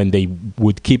 when they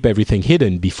would keep everything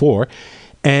hidden before.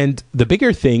 And the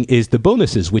bigger thing is the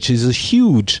bonuses, which is a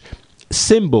huge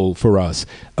symbol for us.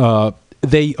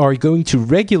 They are going to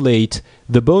regulate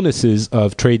the bonuses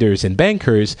of traders and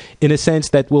bankers in a sense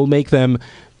that will make them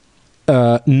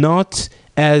not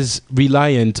as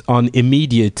reliant on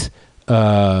immediate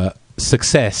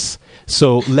success.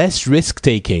 So less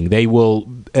risk-taking. They will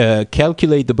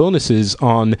calculate the bonuses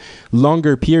on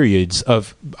longer periods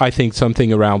of, I think,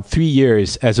 something around 3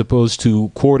 years as opposed to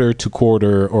quarter to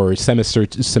quarter or semester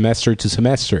to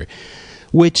semester,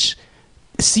 which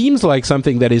seems like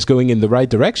something that is going in the right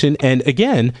direction. And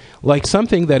again, like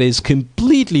something that is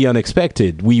completely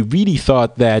unexpected. We really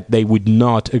thought that they would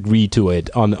not agree to it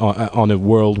on a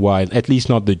worldwide, at least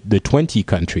not the 20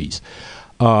 countries.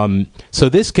 So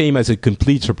this came as a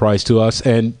complete surprise to us,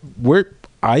 and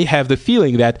I have the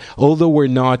feeling that although we're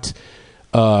not,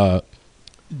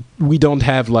 we don't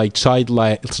have like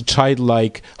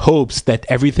childlike hopes that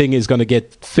everything is going to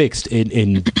get fixed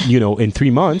in 3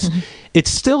 months,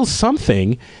 it's still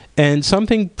something, and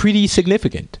something pretty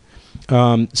significant.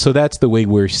 So that's the way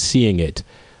we're seeing it.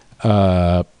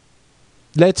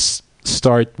 Let's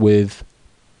start with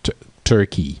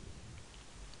Turkey.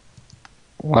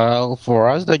 Well, for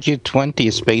us, the G20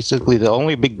 is basically the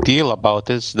only big deal about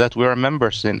is that we're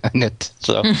members in it.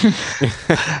 So,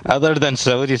 other than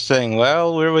Saudi saying,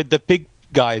 "Well, we're with the big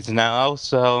guys now,"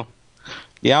 so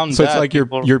beyond so that, it's like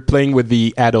you're playing with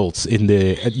the adults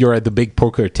you're at the big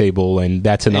poker table, and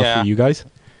that's enough for you guys.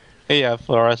 Yeah,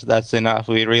 for us, that's enough.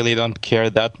 We really don't care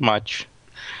that much.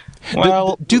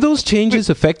 Well, do those changes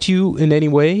affect you in any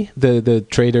way? The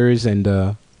traders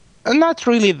and. Not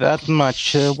really that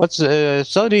much.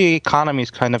 Saudi economy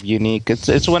is kind of unique.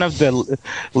 It's one of the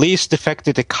least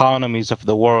affected economies of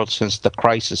the world since the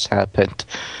crisis happened.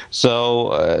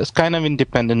 So it's kind of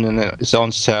independent in its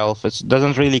own self. It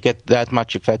doesn't really get that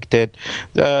much affected.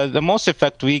 The most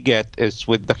effect we get is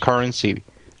with the currency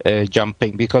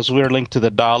jumping, because we're linked to the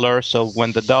dollar. So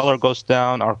when the dollar goes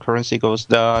down, our currency goes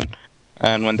down,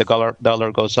 and when the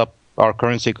dollar goes up, our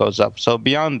currency goes up. So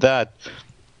beyond that,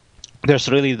 there's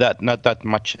really not that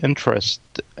much interest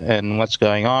in what's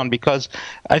going on, because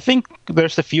I think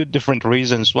there's a few different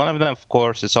reasons. One of them, of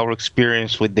course, is our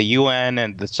experience with the UN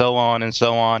and so on and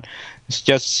so on. It's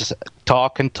just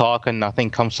talk and nothing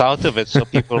comes out of it. So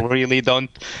people really don't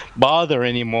bother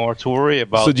anymore to worry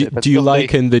about it. So do you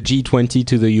liken the G20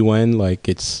 to the UN, like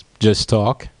it's just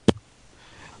talk?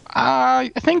 I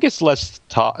think it's less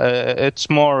it's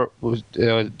more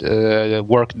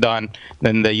work done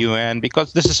than the UN,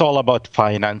 because this is all about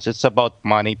finance. It's about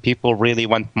money. People really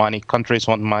want money. Countries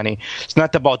want money. It's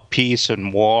not about peace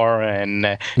and war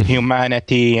and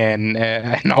humanity and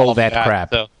all that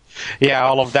crap. So, yeah,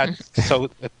 all of that. So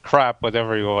crap,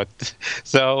 whatever you want.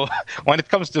 So when it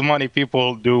comes to money,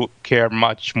 people do care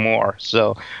much more.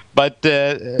 So, but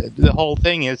the whole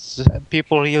thing is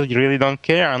people really don't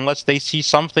care unless they see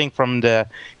something from the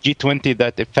G20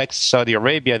 that affects Saudi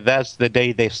Arabia. That's the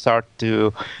day they start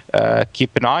to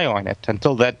keep an eye on it.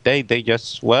 Until that day, they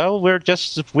just, we're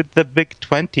just with the big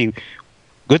 20.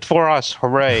 Good for us,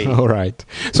 hooray. All right.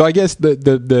 So I guess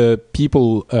the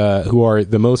people who are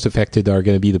the most affected are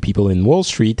going to be the people in Wall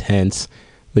Street, hence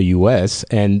the U.S.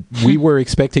 And we were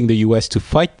expecting the U.S. to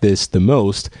fight this the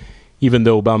most, even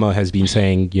though Obama has been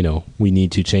saying, we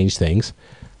need to change things.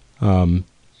 Was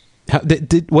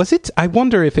it? I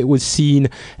wonder if it was seen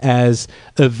as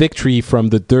a victory from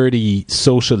the dirty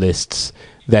socialists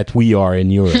that we are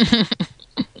in Europe.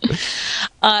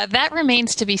 That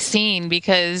remains to be seen,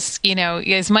 because,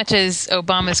 as much as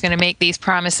Obama's going to make these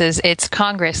promises, it's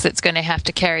Congress that's going to have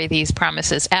to carry these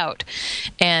promises out.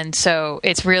 And so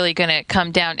it's really going to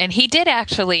come down. And he did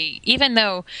actually, even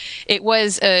though it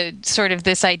was sort of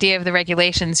this idea of the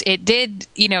regulations, it did,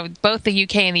 both the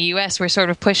UK and the US were sort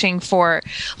of pushing for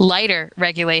lighter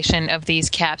regulation of these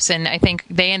caps. And I think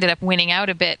they ended up winning out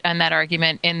a bit on that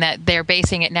argument, in that they're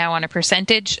basing it now on a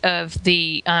percentage of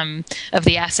the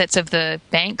assets of the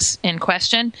banks in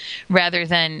question, rather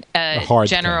than a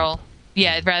general cap.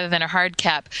 Yeah, rather than a hard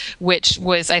cap, which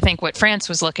was, I think, what France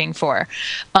was looking for.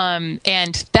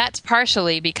 And that's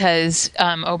partially because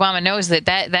Obama knows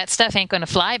that stuff ain't going to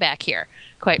fly back here,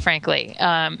 quite frankly.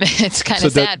 It's kind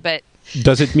of sad, but...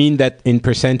 Does it mean that in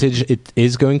percentage it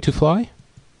is going to fly?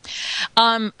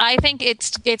 I think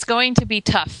it's going to be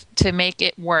tough to make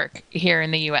it work here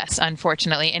in the U.S.,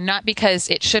 unfortunately, and not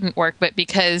because it shouldn't work, but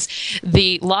because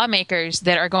the lawmakers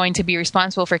that are going to be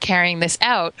responsible for carrying this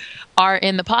out are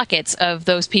in the pockets of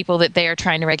those people that they are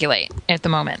trying to regulate at the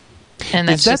moment, and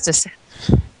that's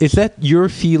Is that your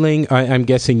feeling? I'm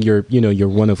guessing you're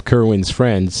one of Kerwin's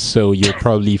friends, so you're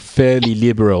probably fairly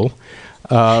liberal.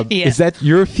 Yeah. Is that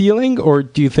your feeling, or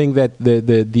do you think that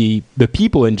the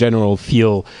people in general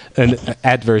feel an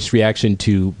adverse reaction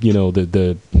to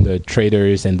the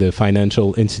traders and the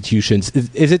financial institutions?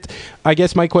 Is it? I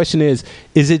guess my question is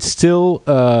it still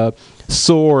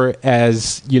sore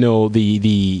as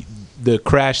the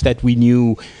crash that we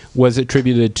knew was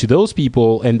attributed to those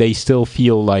people, and they still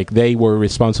feel like they were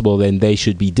responsible and they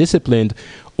should be disciplined?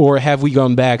 Or have we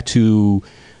gone back to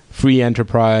free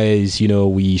enterprise,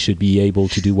 we should be able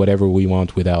to do whatever we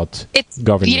want without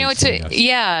government?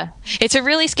 It's a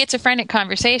really schizophrenic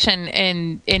conversation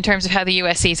in terms of how the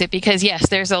U.S. sees it, because yes,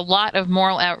 there's a lot of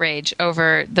moral outrage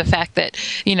over the fact that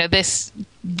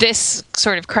this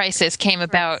sort of crisis came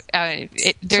about.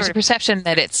 There's a perception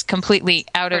that it's completely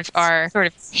out of our sort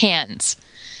of hands,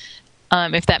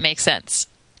 if that makes sense.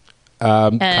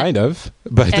 Kind of,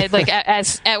 but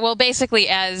basically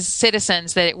as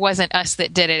citizens, that it wasn't us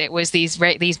that did it. It was these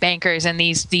bankers and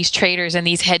these traders and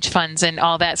these hedge funds and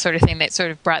all that sort of thing that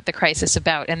sort of brought the crisis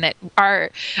about, and that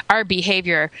our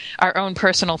behavior, our own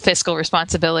personal fiscal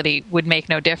responsibility, would make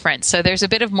no difference. So there's a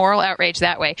bit of moral outrage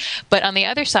that way. But on the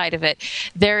other side of it,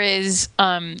 there is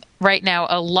right now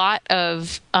a lot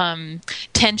of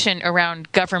tension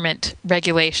around government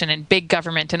regulation and big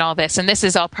government and all this. And this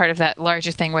is all part of that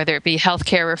larger thing, whether it be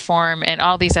healthcare reform and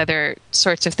all these other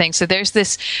sorts of things. So there's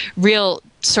this real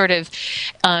sort of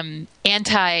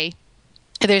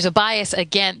there's a bias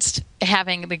against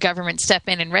having the government step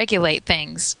in and regulate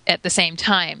things at the same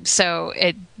time. So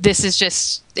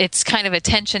it's kind of a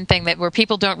tension thing where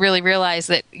people don't really realize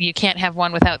that you can't have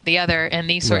one without the other and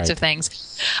these sorts of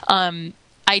things.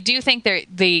 I do think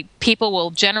the people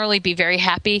will generally be very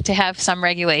happy to have some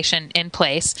regulation in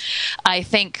place. I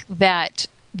think that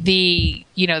the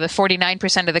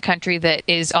 49% of the country that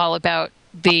is all about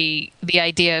the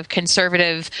idea of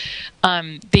conservative,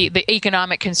 the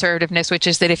economic conservativeness, which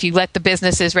is that if you let the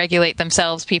businesses regulate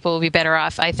themselves, people will be better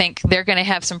off. I think they're going to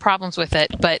have some problems with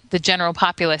it, but the general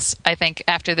populace, I think,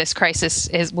 after this crisis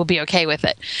will be okay with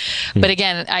it. But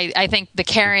again, I think the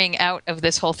carrying out of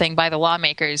this whole thing by the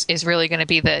lawmakers is really going to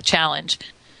be the challenge.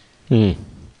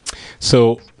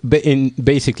 So,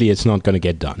 basically, it's not going to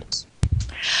get done.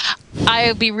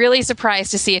 I'll be really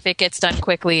surprised to see if it gets done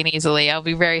quickly and easily. I'll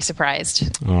be very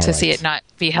surprised to see it not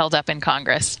be held up in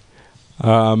Congress.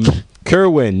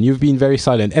 Kerwin, you've been very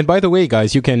silent. And by the way,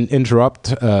 guys, you can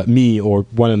interrupt me or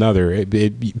one another.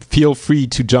 Feel free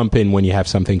to jump in when you have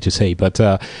something to say. But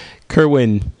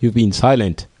Kerwin, you've been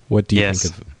silent. What do you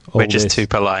think of all we're just this? too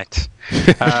polite.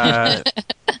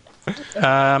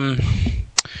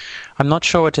 I'm not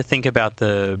sure what to think about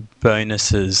the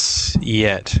bonuses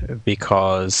yet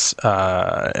because,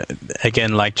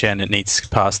 again, like Jen, it needs to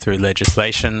pass through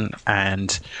legislation.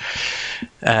 And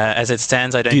as it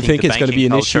stands, I don't think Do you think it's going to be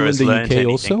an issue in the UK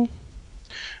also?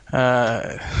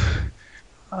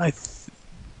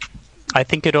 I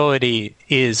think it already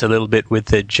is a little bit with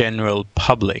the general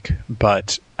public,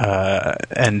 but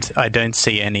and I don't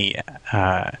see any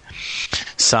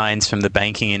signs from the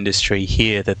banking industry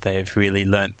here that they've really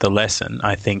learnt the lesson.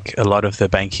 I think a lot of the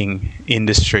banking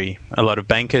industry, a lot of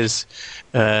bankers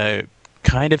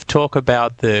kind of talk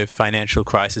about the financial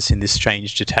crisis in this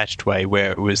strange detached way,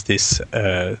 where it was this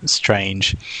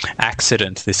strange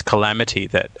accident, this calamity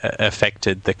that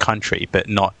affected the country, but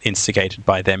not instigated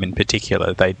by them in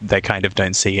particular. They kind of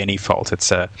don't see any fault.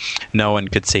 It's no one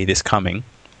could see this coming,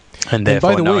 and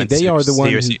therefore no one's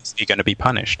seriously going to be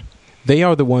punished. They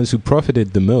are the ones who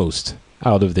profited the most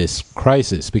out of this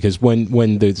crisis, because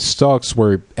when the stocks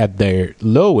were at their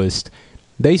lowest,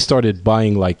 they started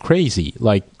buying like crazy.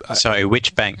 Sorry,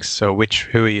 which banks? So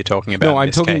who are you talking about? No,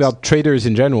 I'm talking about traders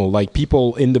in general, like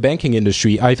people in the banking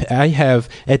industry. I have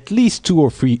at least 2 or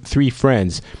 3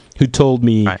 friends who told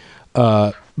me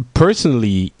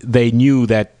personally they knew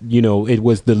that it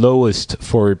was the lowest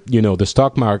for the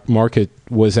stock market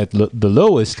was at the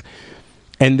lowest,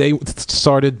 and they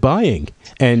started buying.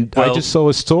 And I just saw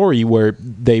a story where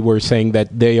they were saying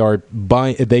that they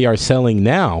are selling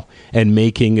now and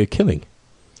making a killing.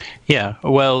 Yeah,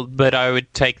 well, but I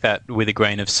would take that with a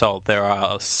grain of salt. There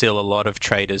are still a lot of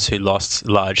traders who lost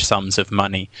large sums of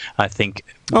money. I think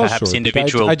perhaps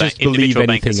individual I just believe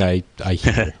anything bankers, I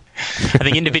hear. I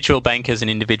think individual bankers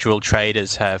and individual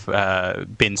traders have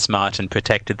been smart and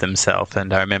protected themselves.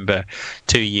 And I remember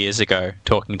 2 years ago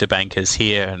talking to bankers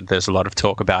here, and there's a lot of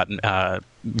talk about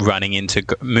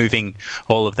moving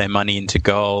all of their money into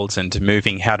gold and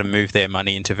how to move their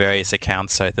money into various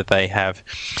accounts so that they have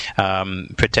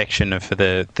protection for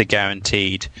the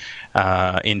guaranteed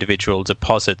individual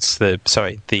deposits. The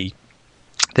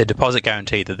deposit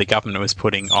guarantee that the government was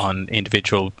putting on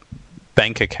individual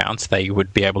bank accounts. They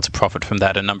would be able to profit from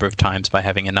that a number of times by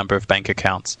having a number of bank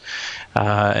accounts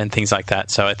and things like that.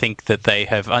 So I think that they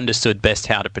have understood best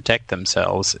how to protect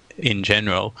themselves in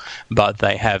general, but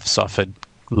they have suffered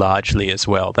largely as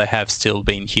well. There have still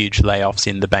been huge layoffs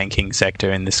in the banking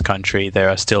sector in this country. There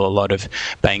are still a lot of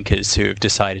bankers who have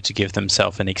decided to give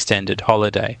themselves an extended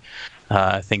holiday.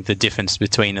 I think the difference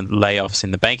between layoffs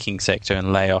in the banking sector and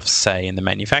layoffs, say, in the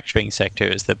manufacturing sector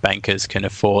is that bankers can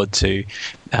afford to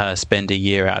spend a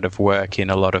year out of work in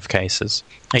a lot of cases.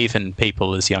 Even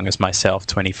people as young as myself,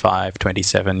 25,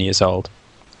 27 years old.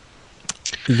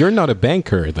 You're not a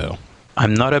banker, though.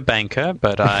 I'm not a banker,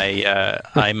 but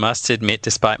I must admit,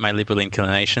 despite my liberal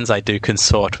inclinations, I do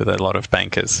consort with a lot of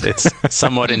bankers. It's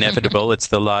somewhat inevitable. It's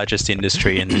the largest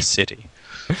industry in this city.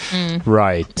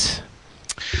 Right.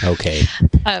 Okay.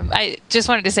 I just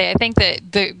wanted to say, I think that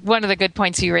one of the good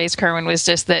points you raised, Kerwin, was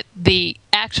just that the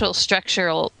actual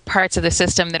structural parts of the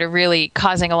system that are really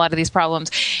causing a lot of these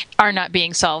problems are not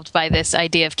being solved by this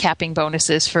idea of capping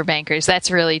bonuses for bankers.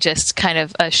 That's really just kind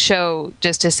of a show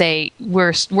just to say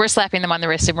we're slapping them on the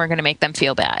wrist and we're going to make them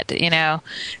feel bad, you know?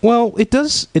 Well, it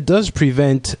does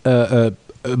prevent a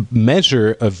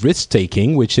measure of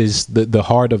risk-taking, which is the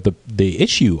heart of the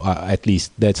issue. At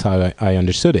least that's how I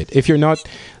understood it. If you're not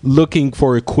looking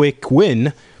for a quick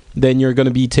win, then you're going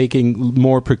to be taking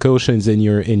more precautions in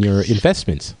your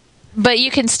investments. But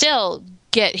you can still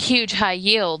get huge high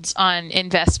yields on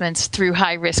investments through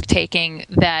high risk-taking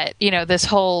that, you know, this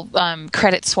whole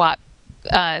credit swap,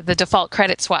 the default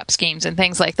credit swap schemes and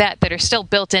things like that are still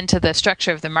built into the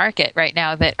structure of the market right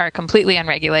now that are completely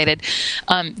unregulated.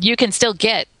 You can still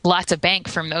get lots of bank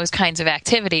from those kinds of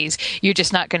activities. You're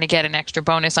just not going to get an extra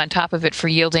bonus on top of it for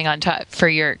yielding on top for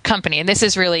your company. And this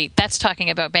is really, that's talking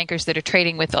about bankers that are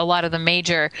trading with a lot of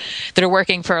that are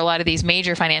working for a lot of these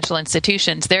major financial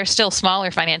institutions. There are still smaller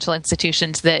financial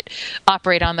institutions that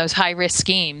operate on those high risk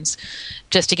schemes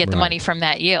just to get the money from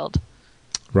that yield.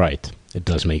 Right. It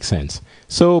does make sense.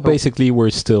 So basically,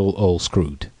 we're still all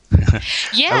screwed.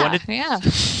 Yeah.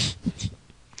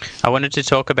 I wanted to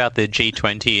talk about the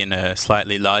G20 in a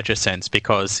slightly larger sense,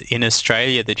 because in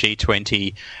Australia, the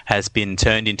G20 has been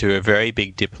turned into a very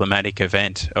big diplomatic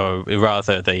event, or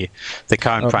rather the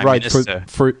current Prime Minister.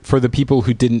 For the people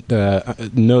who didn't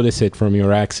notice it from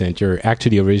your accent, you're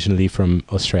actually originally from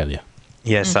Australia.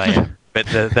 Yes, I am. But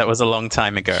that was a long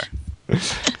time ago.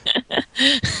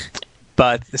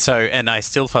 But and I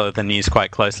still follow the news quite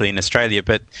closely in Australia.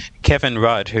 But Kevin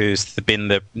Rudd, who's been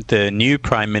the new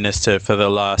Prime Minister for the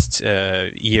last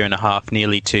year and a half,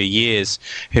 nearly 2 years,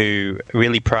 who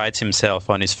really prides himself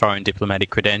on his foreign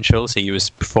diplomatic credentials. He was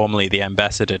formerly the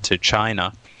ambassador to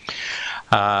China.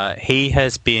 He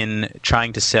has been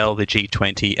trying to sell the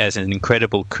G20 as an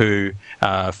incredible coup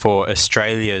for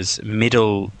Australia's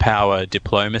middle power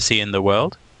diplomacy in the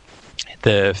world.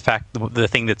 The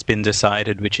thing that's been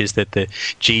decided, which is that the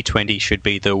G20 should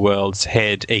be the world's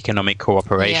head economic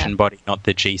cooperation body, not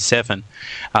the G7.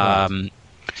 Right.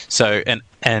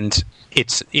 And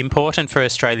it's important for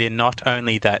Australia not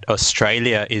only that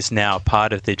Australia is now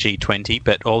part of the G20,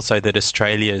 but also that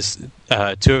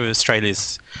two of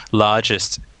Australia's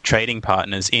largest trading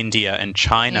partners, India and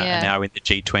China, are now in the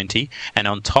G20. And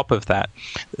on top of that,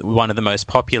 one of the most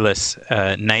populous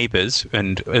neighbours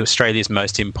and Australia's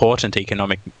most important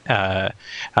economic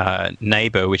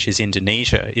neighbour, which is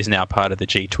Indonesia, is now part of the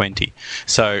G20.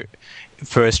 So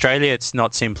for Australia, it's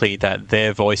not simply that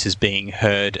their voice is being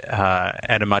heard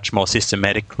at a much more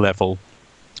systematic level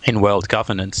in world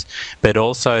governance, but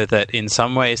also that in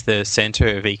some ways the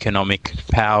centre of economic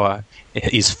power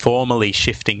is formally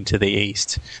shifting to the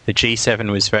east. The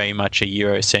G7 was very much a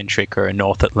Eurocentric or a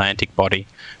North Atlantic body,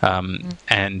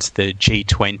 and the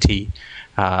G20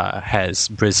 has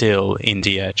Brazil,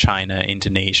 India, China,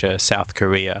 Indonesia, South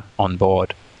Korea on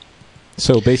board.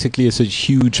 So basically it's a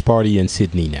huge party in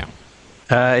Sydney now.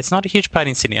 It's not a huge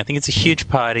party in Sydney. I think it's a huge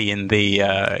party in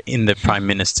the Prime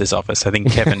Minister's office. I think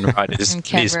Kevin Rudd is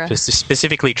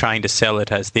specifically trying to sell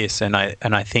it as this, and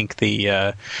I think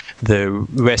the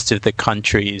rest of the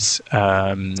country's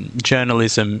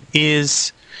journalism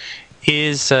is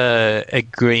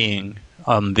agreeing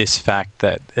on this fact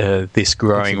that this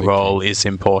growing role is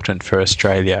important for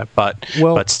Australia, but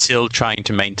still trying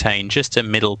to maintain just a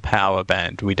middle power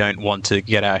band. We don't want to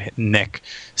get our neck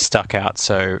stuck out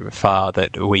so far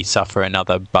that we suffer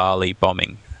another Bali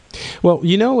bombing. Well,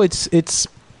 you know, it's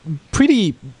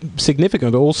pretty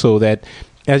significant also that,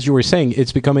 as you were saying,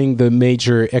 it's becoming the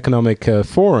major economic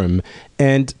forum.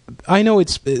 And I know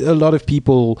it's a lot of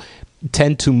people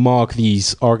tend to mock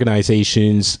these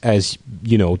organizations, as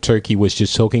you know, Turkey was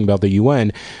just talking about the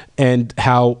UN, and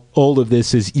how all of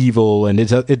this is evil and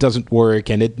it doesn't work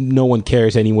and no one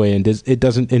cares anyway and it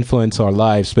doesn't influence our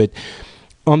lives. But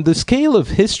on the scale of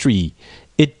history,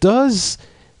 it does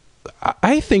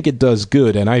I think it does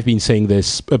good, and I've been saying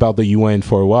this about the UN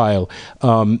for a while.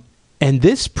 And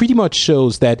this pretty much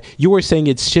shows that you were saying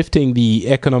it's shifting the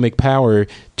economic power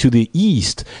to the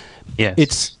east.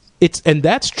 Yes. And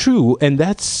that's true, and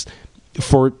that's,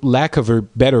 for lack of a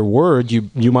better word,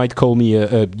 you might call me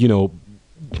a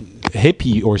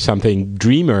hippie or something,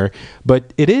 dreamer,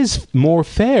 but it is more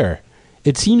fair.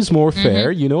 It seems more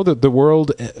fair.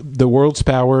 The world's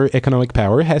power, economic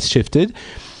power, has shifted,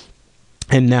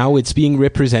 and now it's being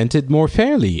represented more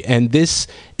fairly. And this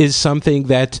is something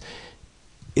that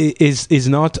is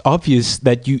not obvious,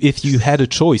 that if you had a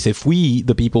choice, if we,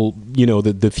 the people,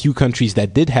 the few countries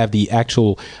that did have the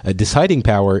actual deciding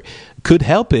power, could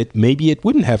help it, maybe it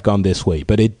wouldn't have gone this way.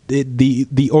 But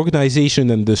the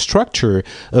organization and the structure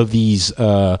of these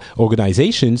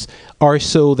organizations are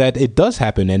so that it does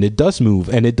happen, and it does move,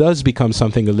 and it does become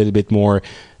something a little bit more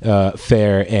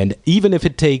fair. And even if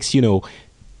it takes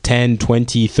 10,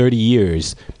 20, 30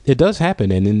 years, it does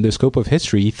happen. And in the scope of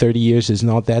history, 30 years is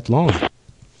not that long.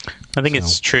 I think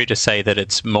it's true to say that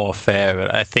it's more fair,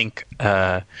 but I think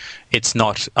it's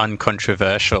not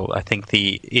uncontroversial. I think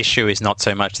the issue is not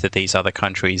so much that these other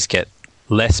countries get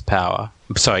more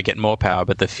power,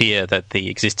 but the fear that the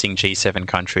existing G7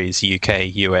 countries,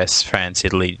 UK, US, France,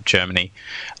 Italy, Germany,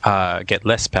 get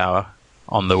less power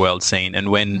on the world scene.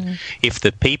 And if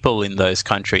the people in those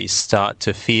countries start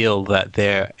to feel that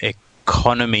their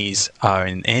economies are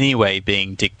in any way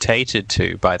being dictated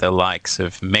to by the likes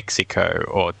of Mexico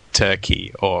or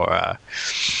Turkey or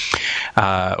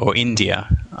India,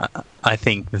 I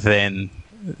think then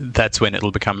that's when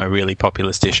it'll become a really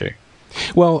populist issue.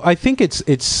 Well, I think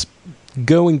it's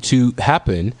going to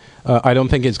happen. I don't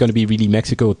think it's going to be really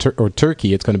Mexico or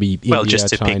Turkey. It's going to be India,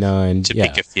 China,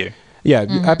 pick a few. Yeah,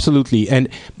 absolutely.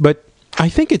 But I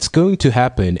think it's going to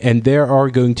happen, and there are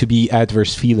going to be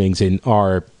adverse feelings in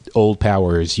our old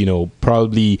powers,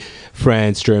 probably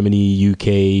France, Germany,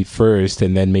 UK first,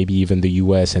 and then maybe even the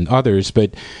US and others.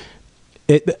 But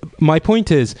my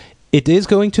point is, it is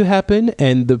going to happen,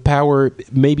 and the power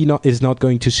is not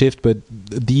going to shift, but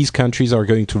these countries are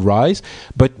going to rise.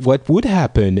 But what would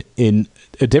happen in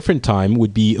a different time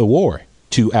would be a war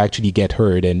to actually get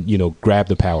heard and, grab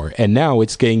the power. And now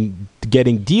it's getting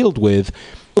dealt with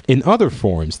in other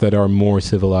forms that are more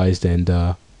civilized and,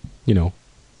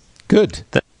 good.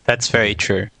 That's very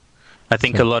true. I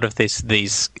think a lot of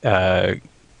these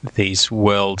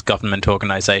world government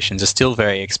organizations are still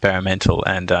very experimental,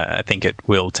 and I think it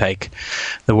will take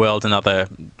the world another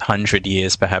 100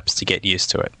 years perhaps to get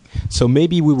used to it. So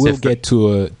maybe we will get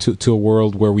to a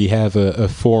world where we have a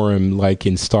forum like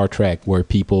in Star Trek, where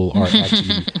people are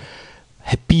actually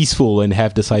peaceful and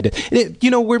have decided.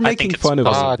 We're making fun of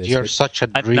all of this. You're such a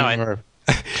dreamer.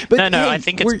 I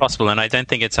think it's possible, and I don't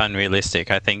think it's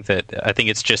unrealistic. I think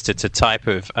it's a type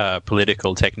of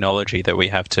political technology that we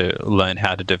have to learn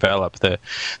how to develop.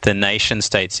 The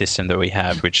nation-state system that we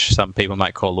have, which some people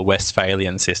might call the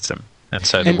Westphalian system. And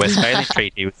so the Westphalian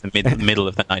Treaty was the middle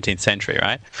of the 19th century,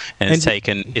 right? And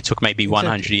it took maybe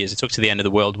 100 years. It took to the end of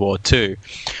the World War II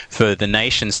for the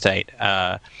nation-state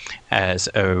as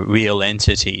a real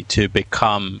entity to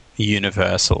become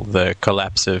universal, the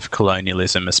collapse of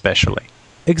colonialism especially.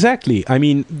 Exactly. I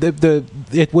mean,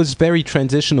 it was very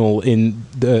transitional in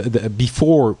the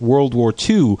before World War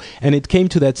II, and it came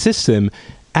to that system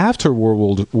after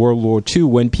World War II,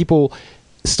 when people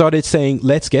started saying,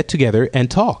 let's get together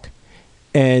and talk.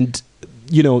 And,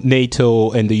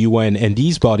 NATO and the UN and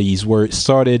these bodies were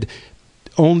started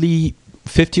only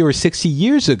 50 or 60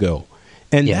 years ago.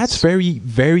 And that's very,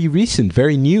 very recent,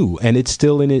 very new, and it's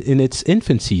still in its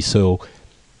infancy. So,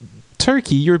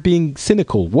 Turkey, you're being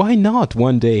cynical. Why not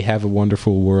one day have a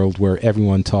wonderful world where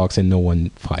everyone talks and no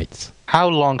one fights? How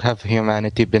long have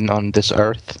humanity been on this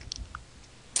earth?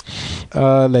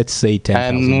 Let's say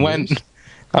 10,000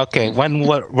 years. When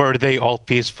were they all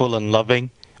peaceful and loving?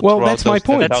 Well, that's my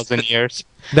point. 10,000 years.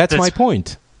 That's my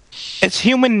point. It's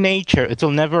human nature. It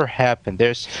will never happen.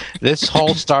 There's this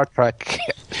whole Star Trek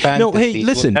fantasy. No, hey,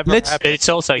 listen. It's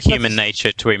also human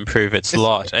nature to improve its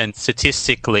lot, and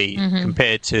statistically,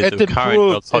 compared to the current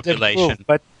world population,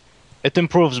 it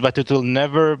improves, but it will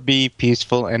never be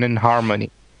peaceful and in harmony.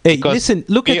 Hey, listen.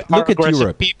 Look at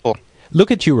Europe. People.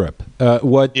 Look at Europe.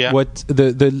 What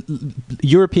the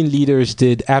European leaders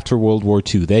did after World War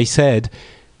II. They said,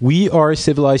 we are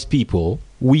civilized people.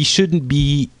 We shouldn't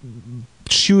be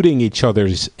shooting each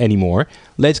other's anymore.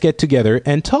 Let's get together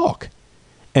and talk.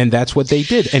 And that's what they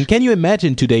did. And can you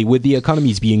imagine today, with the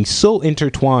economies being so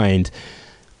intertwined,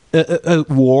 a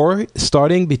war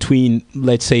starting between,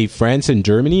 let's say, France and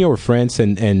Germany, or France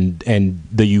and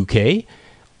the UK,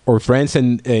 or France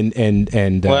and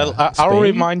Well, I'll Spain?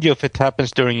 remind you if it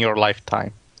happens during your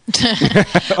lifetime.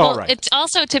 All right. It's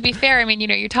also, to be fair, I mean,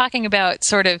 you're talking about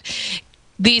sort of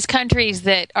these countries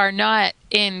that are not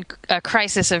in a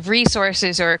crisis of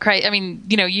resources or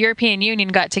European Union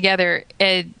got together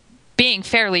being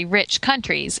fairly rich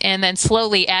countries and then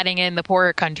slowly adding in the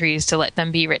poorer countries to let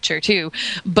them be richer too.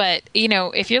 But,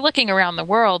 if you're looking around the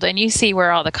world and you see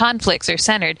where all the conflicts are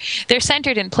centered, they're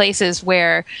centered in places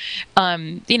where,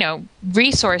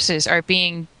 resources are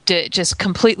being just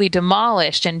completely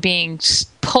demolished and being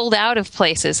pulled out of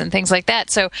places and things like that.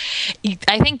 So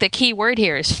I think the key word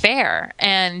here is fair.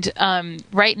 And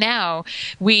right now,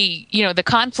 the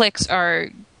conflicts are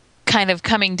kind of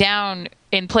coming down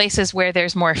in places where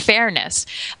there's more fairness.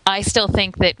 I still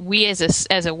think that we as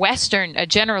a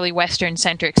generally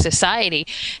Western-centric society,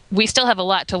 we still have a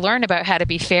lot to learn about how to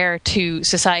be fair to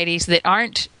societies that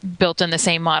aren't built in the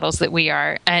same models that we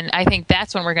are. And I think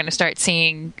that's when we're going to start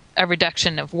seeing a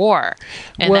reduction of war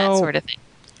and that sort of thing.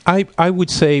 I would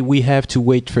say we have to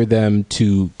wait for them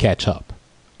to catch up.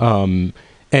 And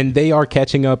they are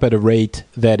catching up at a rate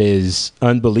that is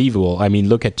unbelievable. I mean,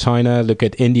 look at China, look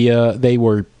at India. They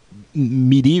were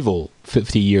medieval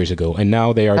 50 years ago, and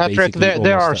now they are Patrick, basically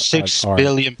there are 6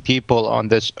 billion people on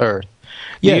this earth.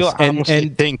 Yes, Do you honestly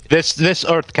think this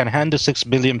earth can handle 6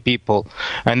 billion people,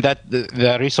 and that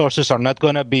the resources are not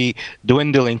going to be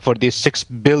dwindling for these 6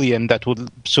 billion that will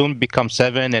soon become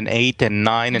 7 and 8 and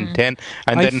 9 and 10,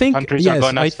 and then countries are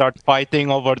going to start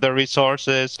fighting over the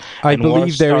resources. I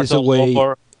believe there is a way.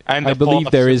 I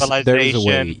believe there is a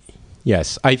way.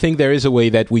 Yes, I think there is a way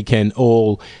that we can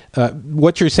all...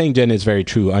 what you're saying, Jen, is very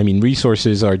true. I mean,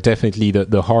 resources are definitely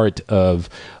the heart of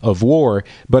war,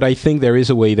 but I think there is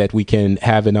a way that we can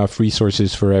have enough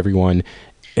resources for everyone.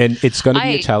 And it's going to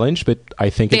be a challenge, but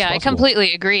I think it's possible. I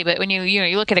completely agree. But when you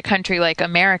look at a country like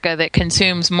America that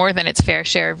consumes more than its fair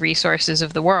share of resources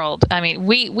of the world, I mean,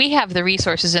 we have the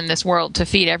resources in this world to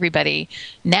feed everybody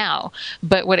now.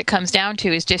 But what it comes down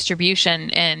to is distribution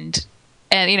and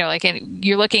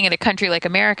you're looking at a country like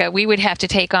America, we would have to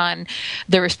take on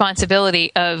the responsibility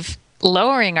of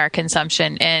lowering our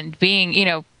consumption and being,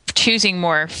 choosing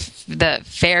more the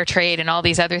fair trade and all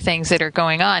these other things that are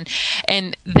going on.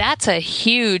 And that's a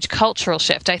huge cultural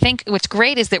shift. I think what's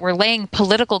great is that we're laying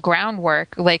political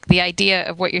groundwork, like the idea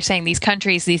of what you're saying, these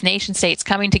countries, these nation states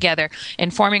coming together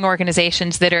and forming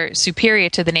organizations that are superior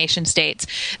to the nation states.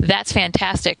 That's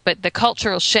fantastic. But the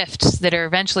cultural shifts that are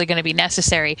eventually going to be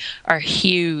necessary are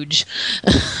huge,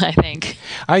 I think.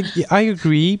 I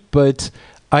agree, but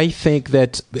I think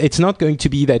that it's not going to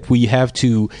be that we have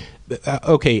to...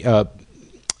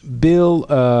 Bill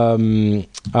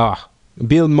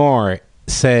Maher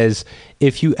says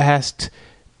if you asked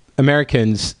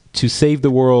Americans to save the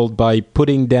world by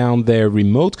putting down their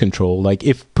remote control, like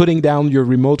if putting down your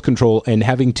remote control and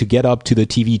having to get up to the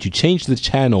TV to change the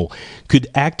channel could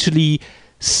actually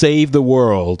save the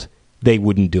world, they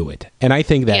wouldn't do it. And I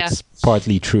think that's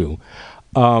partly true.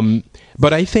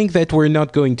 But I think that we're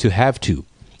not going to have to.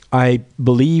 I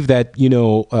believe that,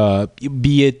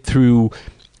 be it through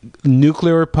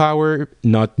nuclear power,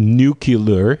 not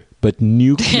nuclear, but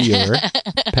nuclear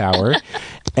power,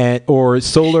 or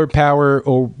solar power,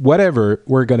 or whatever,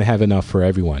 we're going to have enough for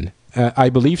everyone. I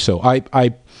believe so.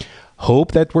 I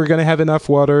hope that we're going to have enough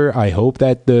water. I hope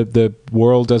that the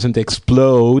world doesn't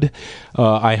explode.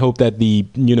 I hope that the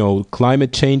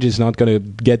climate change is not going to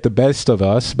get the best of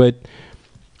us. But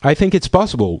I think it's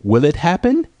possible. Will it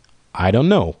happen? I don't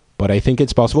know. But I think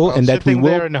it's possible, and that we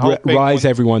will rise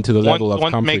everyone to the level of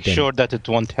comfort. Make sure that it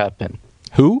won't happen.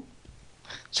 Who?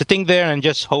 Sitting there and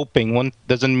just hoping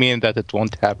doesn't mean that it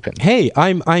won't happen. Hey,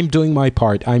 I'm doing my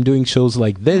part. I'm doing shows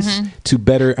like this to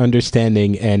better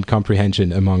understanding and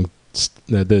comprehension among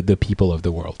the people of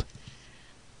the world.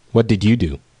 What did you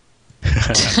do?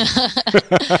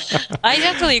 I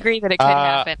definitely agree that it could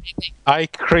happen. I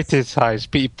criticize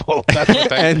people.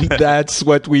 That's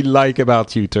what we like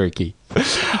about you, Turkey.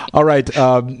 All right,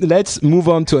 let's move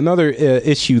on to another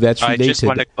issue that's related. I just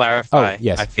want to clarify. Oh,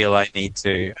 yes. I feel I need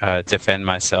to defend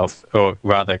myself, or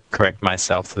rather correct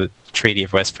myself. The Treaty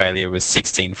of Westphalia was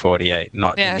 1648,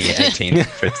 not in the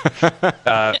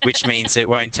 1800s, which means it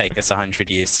won't take us 100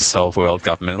 years to solve world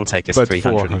government. It'll take us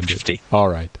 350. All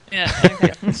right. Yeah.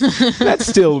 That's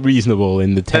still reasonable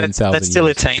in the 10,000 years. That's still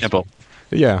attainable.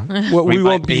 Yeah. Well, we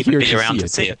won't be here around to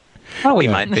see it. Oh, we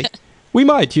might be. We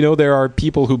might. There are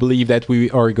people who believe that we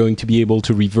are going to be able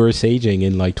to reverse aging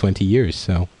in like 20 years.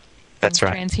 So that's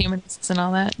right. Transhumanists and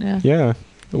all that. Yeah. Yeah,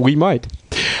 we might.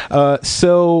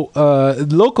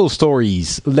 Local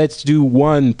stories. Let's do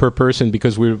one per person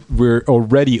because we're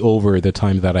already over the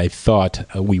time that I thought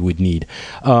we would need.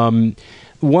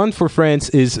 One for France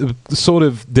is a sort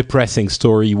of depressing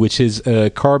story, which is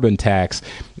a carbon tax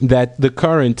that the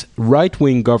current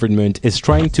right-wing government is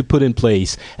trying to put in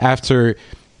place after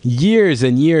years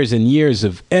and years and years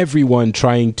of everyone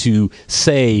trying to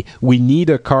say we need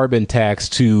a carbon tax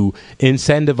to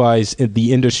incentivize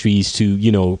the industries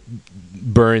to,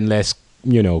 burn less,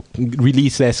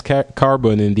 release less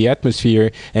carbon in the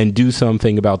atmosphere and do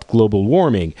something about global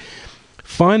warming.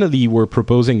 Finally, we're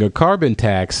proposing a carbon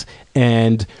tax,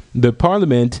 and the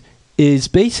parliament is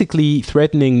basically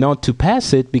threatening not to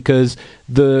pass it because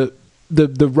the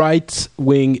right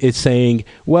wing is saying,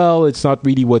 well, it's not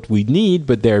really what we need,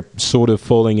 but they're sort of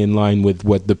falling in line with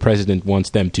what the president wants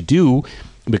them to do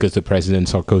because the president,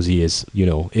 Sarkozy, is,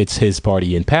 it's his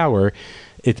party in power,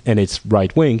 and it's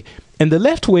right wing. And the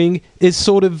left wing is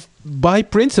sort of by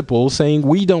principle saying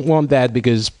we don't want that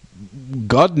because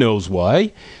God knows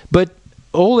why. But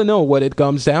all in all, what it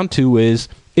comes down to is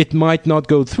it might not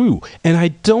go through. And I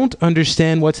don't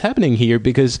understand what's happening here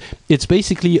because it's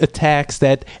basically a tax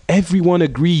that everyone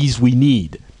agrees we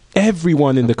need.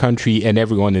 Everyone in the country and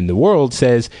everyone in the world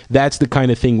says that's the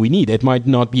kind of thing we need. It might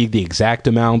not be the exact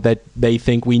amount that they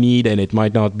think we need, and it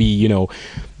might not be,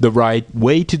 the right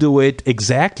way to do it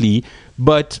exactly,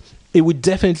 but it would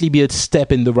definitely be a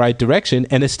step in the right direction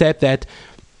and a step that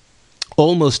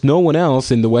almost no one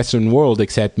else in the Western world,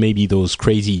 except maybe those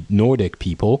crazy Nordic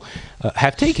people,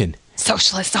 have taken.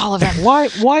 Socialists, all of them. Why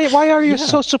are you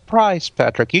so surprised,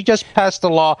 Patrick? You just passed the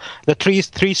law, the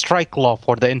three strike law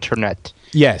for the internet.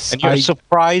 Yes. And you're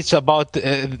surprised about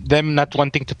them not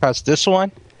wanting to pass this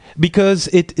one? Because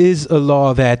it is a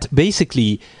law that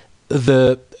basically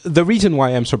the reason why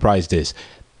I'm surprised is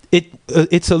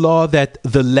it's a law that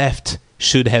the left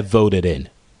should have voted in.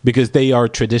 Because they are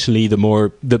traditionally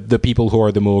the people who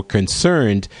are the more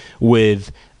concerned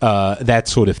with that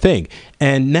sort of thing.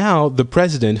 And now the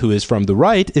president, who is from the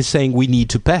right, is saying we need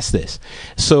to pass this.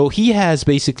 So he has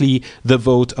basically the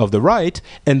vote of the right,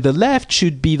 and the left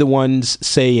should be the ones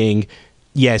saying,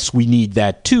 yes, we need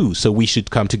that too, so we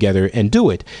should come together and do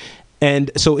it.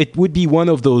 And so it would be one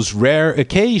of those rare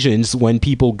occasions when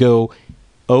people go,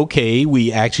 okay,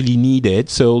 we actually need it,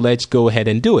 so let's go ahead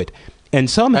and do it. And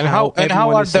somehow,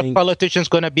 how are the politicians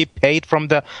going to be paid from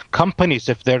the companies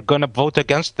if they're going to vote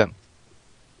against them?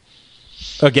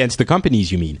 Against the companies,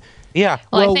 you mean? Yeah.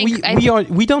 Well,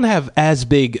 we don't have as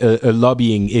big a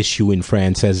lobbying issue in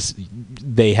France as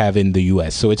they have in the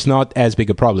US, so it's not as big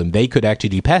a problem. They could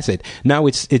actually pass it. Now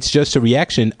it's just a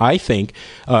reaction, I think,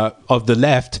 of the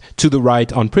left to the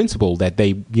right on principle that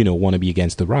they want to be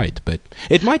against the right. But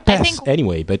it might pass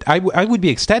anyway. But I would be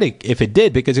ecstatic if it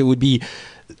did, because it would be,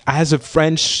 as a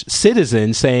French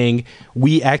citizen, saying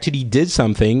we actually did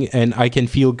something, and I can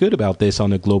feel good about this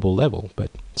on a global level.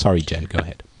 But sorry, Jen, go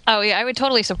ahead. Oh, yeah, I would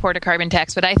totally support a carbon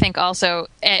tax, but I think also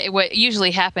what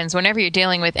usually happens whenever you're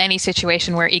dealing with any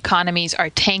situation where economies are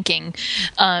tanking,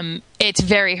 it's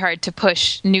very hard to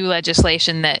push new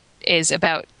legislation that is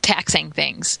about taxing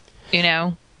things,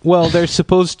 Well, they're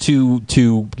supposed to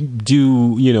do,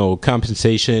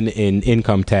 compensation in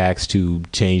income tax to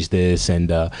change this.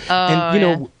 And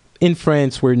in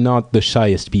France, we're not the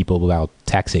shyest people about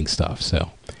taxing stuff, so...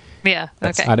 Yeah.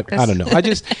 Okay. I don't know.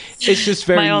 It's just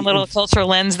very my own little cultural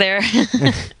lens there.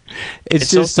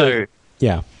 It's just also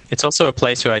yeah. It's also a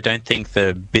place where I don't think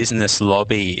the business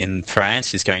lobby in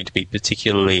France is going to be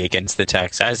particularly against the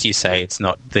tax. As you say, it's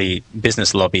not, the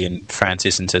business lobby in France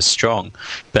isn't as strong,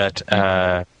 but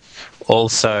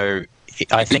also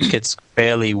I think it's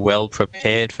fairly well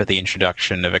prepared for the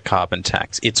introduction of a carbon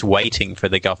tax. It's waiting for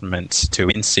the government to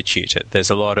institute it.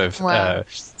 There's a lot of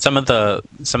some of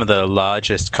the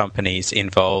largest companies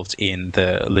involved in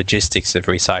the logistics of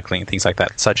recycling, things like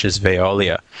that, such as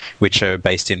Veolia, which are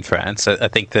based in France. I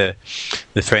think the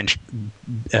French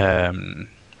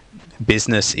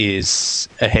business is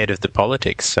ahead of the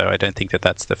politics, so I don't think that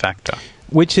that's the factor.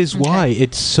 Which is why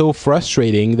it's so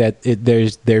frustrating that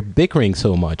they're bickering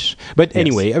so much. But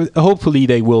anyway, hopefully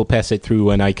they will pass it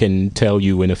through, and I can tell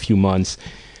you in a few months,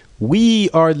 we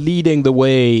are leading the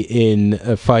way in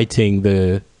fighting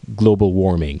the global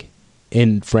warming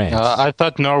in France. I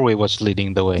thought Norway was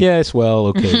leading the way. Yes, well,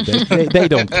 okay. They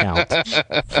don't count.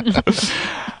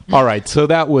 All right, so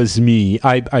that was me.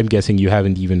 I'm guessing you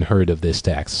haven't even heard of this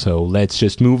tax, so let's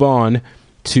just move on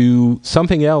to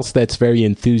something else that's very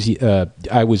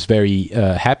I was very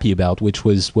happy about, which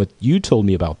was what you told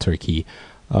me about Turkey.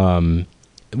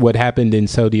 What happened in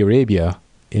Saudi Arabia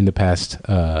in the past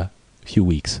few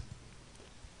weeks.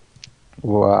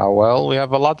 Well, we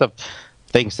have a lot of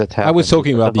things that happen. I was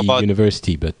talking about the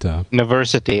university, but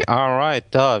university. All right,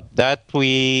 that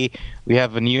we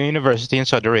have a new university in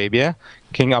Saudi Arabia,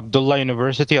 King Abdullah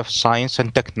University of Science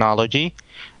and Technology.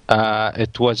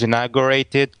 It was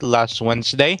inaugurated last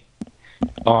Wednesday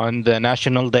on the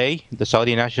National Day, the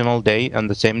Saudi National Day, on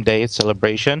the same day it's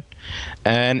celebration,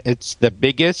 and it's the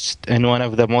biggest and one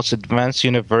of the most advanced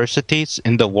universities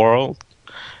in the world.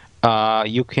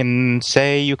 You can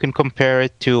compare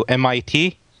it to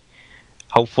MIT.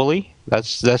 Hopefully,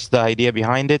 that's the idea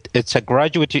behind it. It's a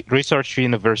graduate research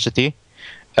university.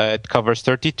 It covers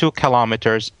 32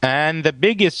 kilometers, and the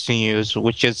biggest news,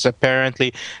 which is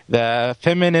apparently the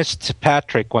feminist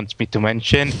Patrick wants me to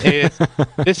mention, is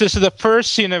this is the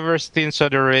first university in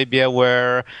Saudi Arabia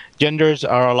where genders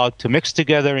are allowed to mix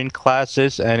together in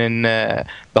classes and in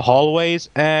the hallways,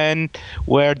 and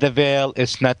where the veil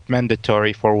is not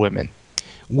mandatory for women.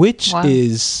 Which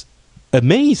is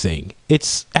amazing.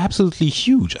 It's absolutely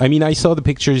huge. I mean, I saw the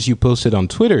pictures you posted on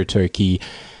Twitter, Turkey.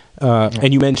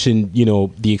 And you mentioned,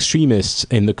 the extremists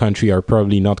in the country are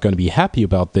probably not going to be happy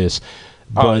about this.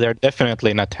 But they're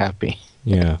definitely not happy.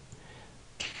 Yeah.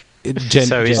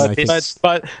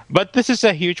 But this is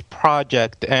a huge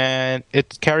project, and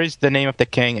it carries the name of the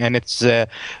king, and it's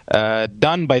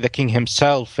done by the king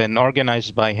himself and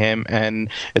organized by him,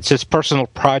 and it's his personal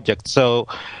project. So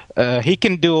he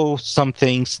can do some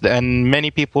things, and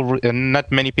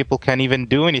not many people can even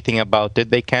do anything about it.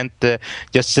 They can't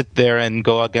just sit there and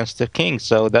go against the king.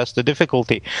 So that's the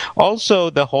difficulty.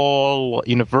 Also, the whole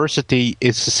university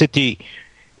is a city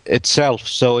itself,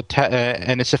 so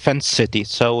and it's a fenced city,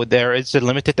 so there is a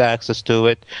limited access to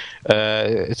it.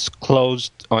 It's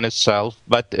closed on itself,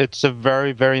 but it's a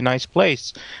very, very nice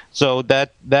place. So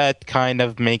that kind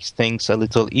of makes things a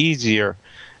little easier.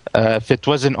 If it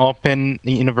was an open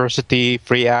university,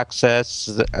 free access,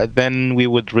 then we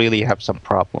would really have some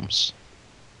problems.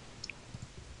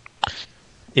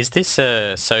 Is this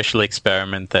a social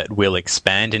experiment that will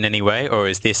expand in any way, or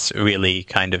is this really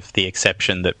kind of the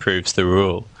exception that proves the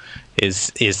rule? Will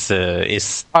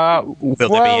there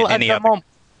be any other?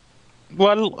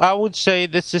 Well, I would say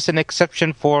this is an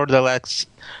exception for the next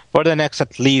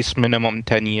at least minimum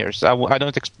 10 years. I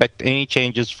don't expect any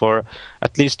changes for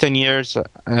at least 10 years,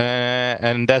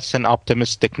 and that's an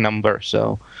optimistic number.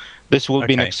 So this will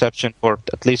be an exception for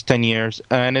at least 10 years,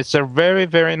 and it's a very,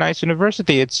 very nice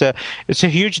university. It's a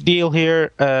huge deal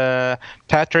here.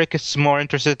 Patrick is more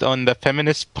interested on the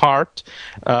feminist part.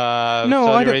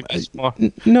 Saudi Arabia is more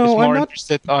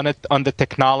interested on the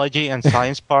technology and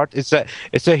science part.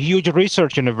 It's a huge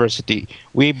research university.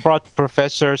 We brought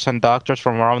professors and doctors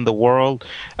from around the world.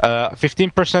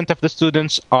 15% of the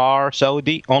students are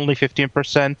Saudi, only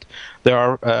 15%. There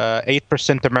are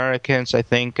 8% Americans, I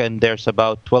think, and there's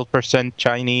about 12%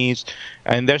 Chinese,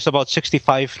 and there's about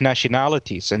 65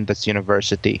 nationalities in this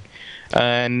university.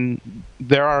 And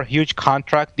there are huge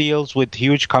contract deals with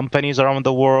huge companies around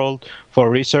the world for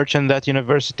research in that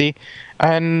university.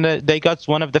 And they got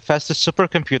one of the fastest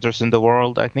supercomputers in the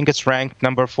world. I think it's ranked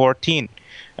number 14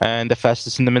 and the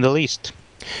fastest in the Middle East.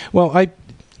 Well,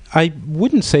 I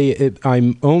wouldn't say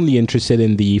I'm only interested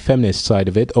in the feminist side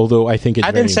of it, although I think it's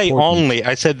very important. I didn't say only.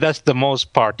 I said that's the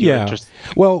most part you're interested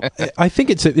in. Well, I think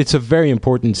it's a very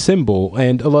important symbol,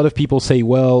 and a lot of people say,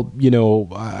 well,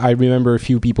 I remember a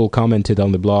few people commented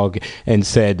on the blog and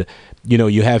said,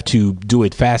 you have to do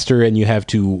it faster, and you have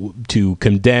to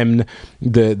condemn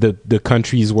the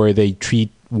countries where they treat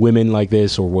women like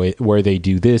this, or where they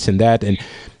do this and that, and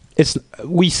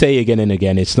we say again and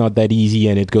again, it's not that easy,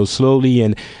 and it goes slowly,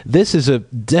 and this is a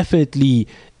definitely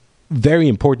very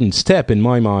important step in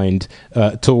my mind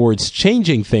towards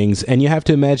changing things. And you have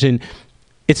to imagine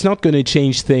it's not going to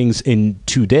change things in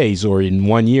 2 days or in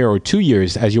 1 year or 2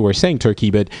 years, as you were saying, Turkey,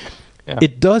 but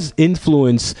it does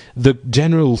influence the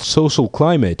general social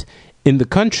climate in the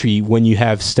country when you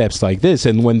have steps like this,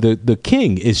 and when the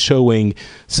king is showing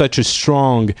such a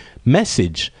strong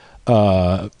message.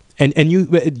 And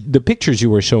the pictures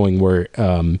you were showing were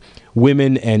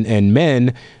women and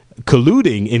men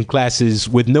colluding in classes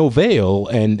with no veil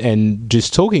and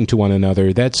just talking to one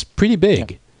another. That's pretty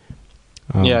big.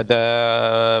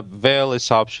 The veil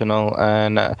is optional,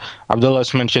 and Abdullah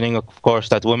is mentioning, of course,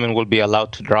 that women will be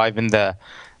allowed to drive in the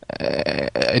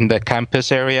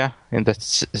campus area, in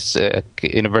the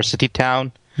university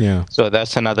town. Yeah. So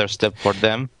that's another step for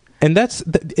them. And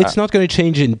it's not going to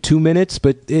change in 2 minutes,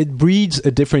 but it breeds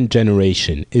a different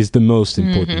generation is the most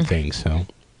important thing. So,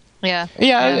 Yeah,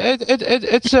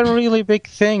 it's a really big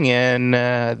thing, and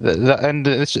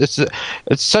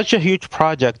it's such a huge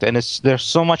project, and there's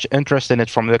so much interest in it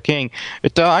from the king.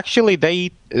 It's a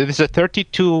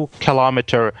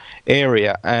 32-kilometer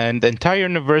area, and the entire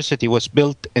university was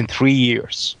built in 3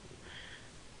 years.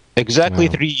 Exactly.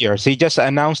 Wow. 3 years. He just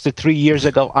announced it 3 years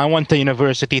ago. I want the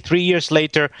university. 3 years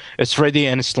later, it's ready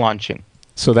and it's launching.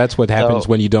 So that's what happens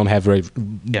when you don't have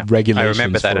regulations. I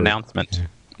remember that announcement.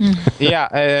 Yeah,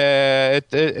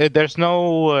 there's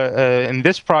no in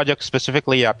this project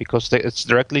specifically, because it's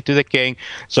directly to the king.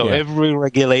 So every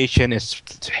regulation is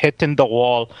hitting the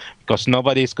wall because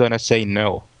nobody's gonna say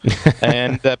no.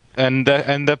 and the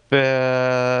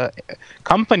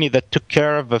company that took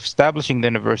care of establishing the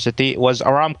university was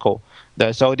Aramco,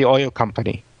 the Saudi oil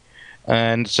company.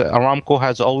 And so Aramco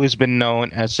has always been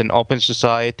known as an open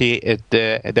society.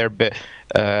 They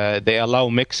allow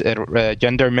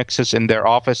gender mixes in their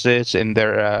offices, in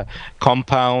their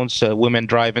compounds. Women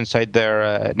drive inside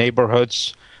their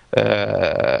neighborhoods,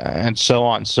 and so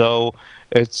on. So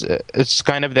it's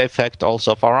kind of the effect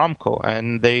also of Aramco,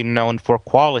 and they're known for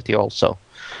quality also.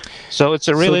 So it's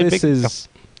a really big. This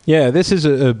is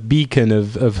a beacon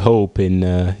of hope in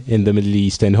the Middle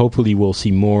East, and hopefully we'll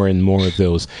see more and more of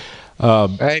those.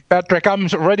 Hey, Patrick, I'm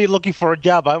already looking for a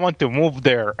job. I want to move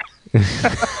there.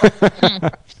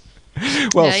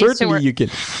 Well, certainly you can.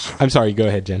 I'm sorry, go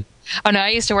ahead, Jen. Oh, no, I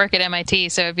used to work at MIT,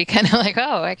 so it'd be kind of like,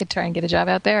 I could try and get a job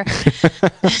out there.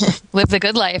 Live the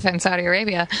good life in Saudi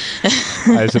Arabia.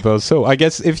 I suppose so. I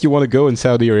guess if you want to go in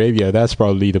Saudi Arabia, that's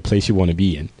probably the place you want to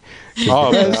be in.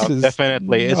 Oh,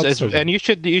 definitely. And you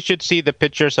should see the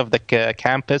pictures of the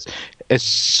campus. It's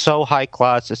so high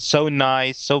class. It's so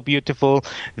nice, so beautiful.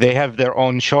 They have their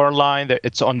own shoreline.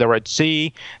 It's on the Red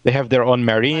Sea. They have their own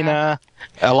marina.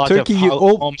 A lot Turkey,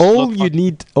 of all you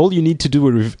need to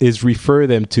do is refer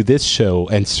them to this show,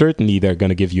 and certainly they're going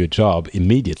to give you a job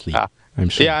immediately. I'm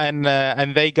sure. Yeah,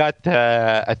 and they got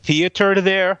a theater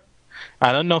there.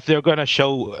 I don't know if they're going to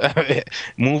show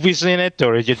movies in it,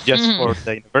 or is it just for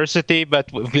the university,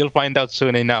 but we'll find out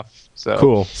soon enough. So.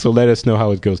 Cool. So let us know how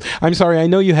it goes. I'm sorry, I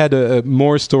know you had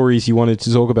more stories you wanted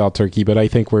to talk about Turkey, but I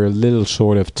think we're a little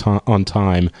short of on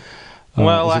time.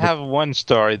 Well, I have one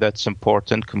story that's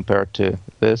important compared to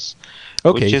this,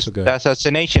 which is the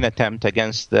assassination attempt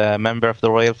against a member of the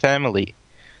royal family.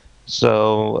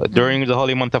 So during the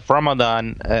holy month of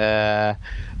Ramadan, a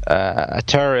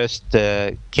terrorist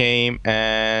came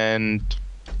and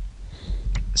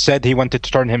said he wanted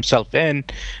to turn himself in,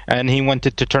 and he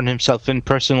wanted to turn himself in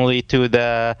personally to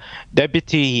the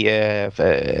deputy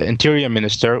interior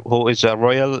minister, who is a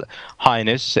royal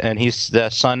highness, and he's the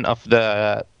son of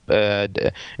the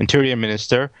interior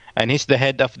minister, and he's the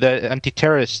head of the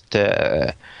anti-terrorist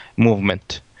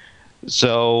movement.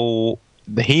 So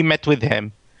he met with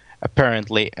him,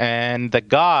 apparently, and the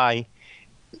guy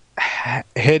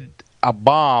hid a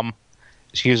bomb,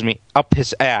 up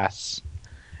his ass.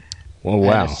 Oh,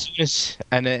 wow.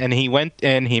 And he went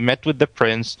and he met with the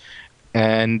prince,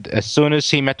 and as soon as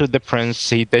he met with the prince,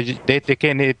 they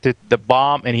detonated the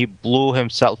bomb and he blew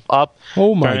himself up.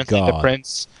 Oh my Apparently God.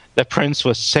 The prince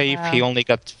was safe. Wow. He only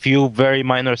got few very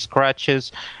minor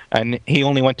scratches, and he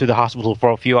only went to the hospital for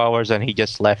a few hours and he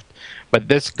just left. But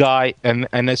this guy, and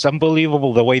it's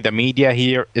unbelievable the way the media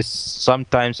here is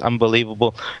sometimes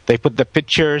unbelievable. They put the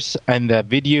pictures and the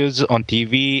videos on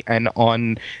TV and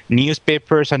on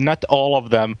newspapers, and not all of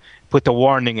them put a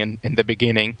warning in the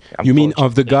beginning. You mean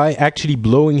of the guy actually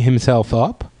blowing himself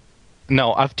up?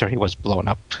 No, after he was blown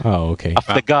up. Oh, okay. Of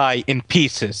the guy in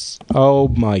pieces. Oh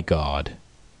my God.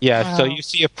 Yeah, Wow. So you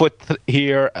see a foot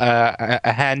here,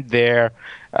 a hand there,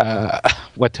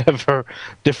 whatever,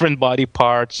 different body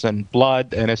parts and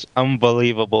blood, and it's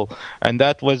unbelievable. And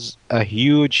that was a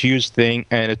huge thing,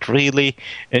 and it really,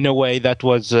 in a way, that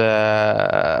was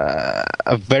a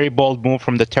very bold move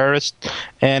from the terrorists,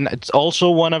 and it's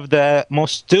also one of the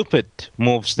most stupid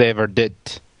moves they ever did.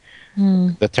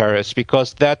 The terrorists,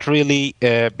 because that really,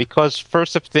 because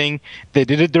first of thing, they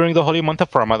did it during the holy month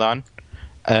of Ramadan.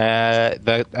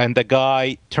 The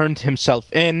guy turned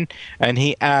himself in, and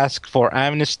he asked for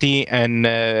amnesty and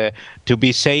to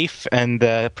be safe, and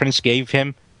the prince gave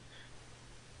him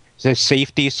the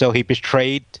safety, so he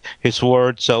betrayed his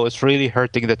word. So it's really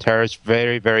hurting the terrorists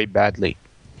very, very badly.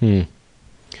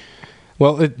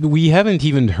 Well, we haven't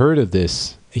even heard of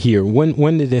this here.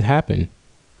 When did it happen?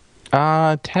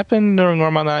 It happened during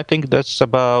Ramadan. I think that's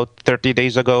about 30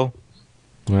 days ago.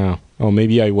 Wow. Oh,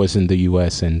 maybe I was in the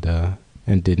U.S. and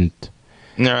didn't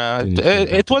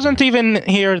It wasn't even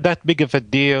here that big of a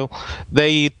deal.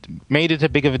 They made it a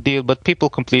big of a deal, but people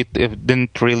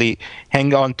didn't really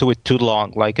hang on to it too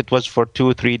long. Like, it was for 2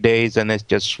 or 3 days, and it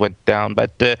just went down.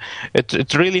 But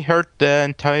it really hurt the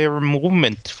entire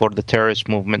movement for the terrorist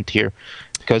movement here,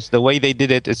 because the way they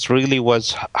did it, it really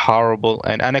was horrible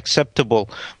and unacceptable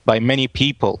by many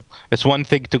people. It's one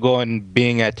thing to go and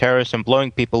being a terrorist and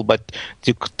blowing people, but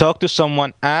to talk to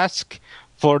someone, ask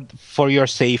for your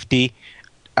safety,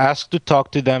 ask to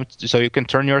talk to them so you can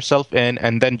turn yourself in,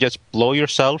 and then just blow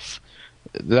yourself.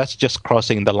 That's just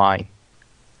crossing the line.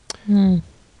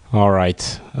 All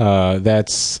right.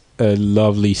 That's a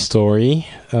lovely story.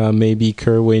 Maybe,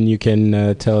 Kerwin, you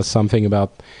can tell us something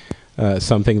about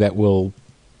something that will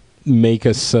make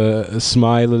us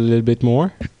smile a little bit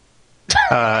more.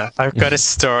 I've got a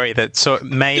story that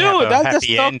may have a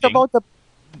happy ending. Talked about the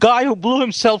guy who blew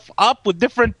himself up with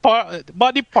different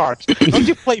body parts. Don't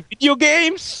you play video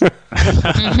games?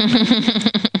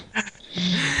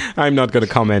 I'm not going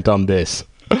to comment on this.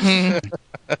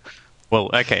 Well,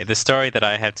 okay, the story that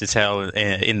I have to tell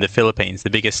in the Philippines, the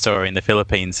biggest story in the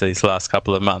Philippines these last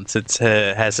couple of months, it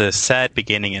has a sad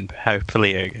beginning and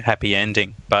hopefully a happy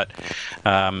ending, but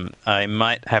I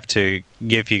might have to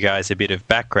give you guys a bit of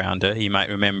background. You might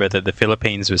remember that the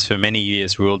Philippines was for many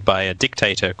years ruled by a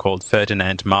dictator called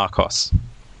Ferdinand Marcos.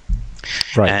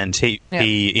 Right. And who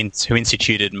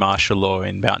instituted martial law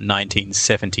in about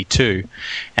 1972.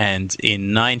 And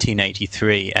in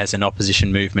 1983, as an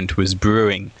opposition movement was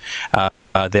brewing,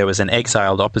 there was an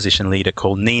exiled opposition leader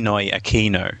called Ninoy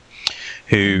Aquino,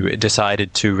 who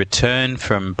decided to return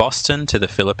from Boston to the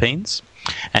Philippines.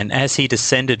 And as he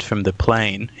descended from the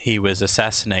plane, he was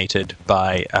assassinated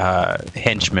by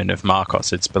henchmen of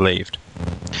Marcos, it's believed.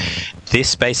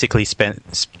 This basically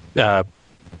sent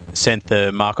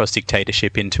the Marcos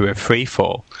dictatorship into a free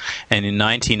fall. And in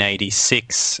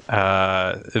 1986,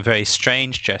 a very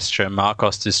strange gesture,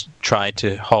 Marcos just tried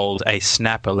to hold a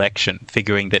snap election,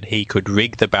 figuring that he could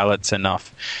rig the ballots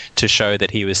enough to show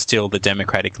that he was still the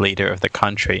democratic leader of the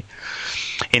country.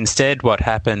 Instead, what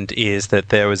happened is that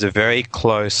there was a very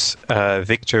close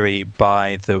victory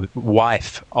by the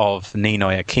wife of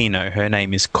Ninoy Aquino. Her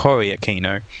name is Cory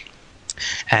Aquino.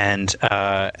 And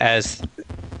as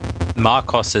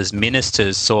Marcos's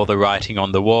ministers saw the writing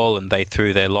on the wall and they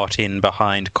threw their lot in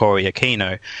behind Cory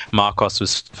Aquino, Marcos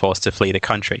was forced to flee the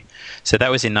country. So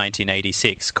that was in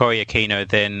 1986. Cory Aquino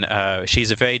then, she's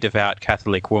a very devout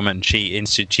Catholic woman. She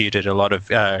instituted a lot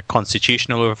of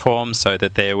constitutional reforms so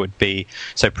that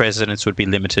presidents would be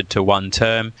limited to one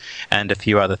term and a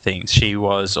few other things. She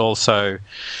was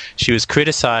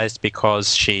criticized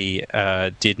because she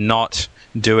did not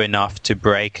do enough to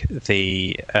break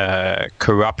the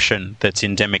corruption that's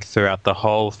endemic throughout the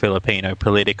whole Filipino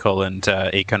political and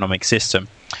economic system.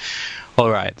 All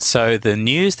right, so the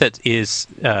news that is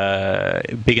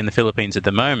big in the Philippines at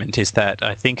the moment is that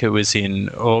I think it was in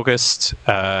August,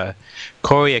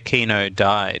 Cory Aquino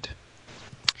died.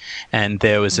 And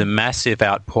there was a massive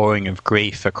outpouring of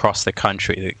grief across the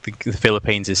country. The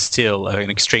Philippines is still an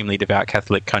extremely devout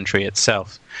Catholic country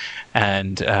itself.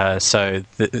 And so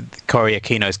Cory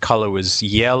Aquino's color was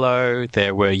yellow.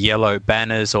 There were yellow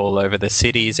banners all over the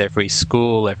cities. Every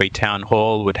school, every town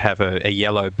hall would have a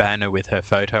yellow banner with her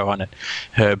photo on it.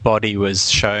 Her body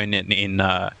was shown in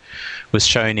a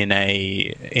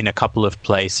couple of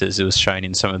places. It was shown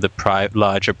in some of the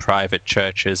larger private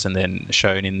churches, and then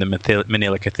shown in the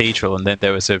Manila Cathedral. And then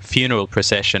there was a funeral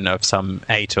procession of some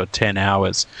 8 or 10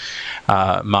 hours,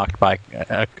 marked by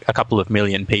a couple of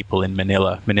million people in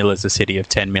Manila. Manila is a city of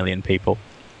 10 million people.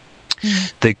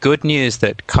 The good news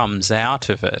that comes out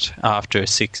of it after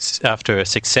a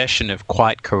succession of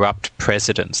quite corrupt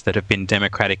presidents that have been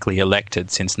democratically elected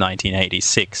since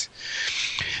 1986,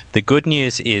 the good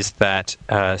news is that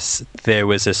there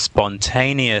was a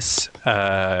spontaneous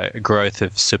growth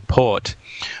of support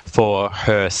for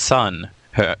her son,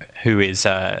 who is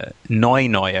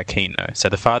Noynoy Aquino. So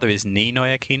the father is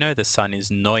Ninoy Aquino, the son is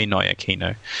Noynoy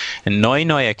Aquino. And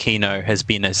Noynoy Aquino has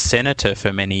been a senator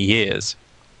for many years,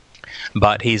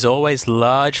 but he's always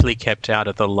largely kept out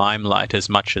of the limelight as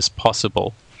much as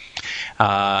possible.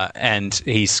 And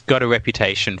he's got a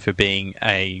reputation for being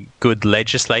a good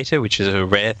legislator, which is a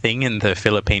rare thing in the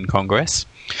Philippine Congress.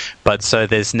 But so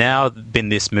there's now been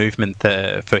this movement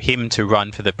for him to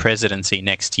run for the presidency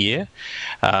next year.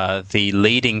 The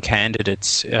leading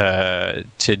candidates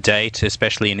to date,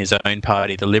 especially in his own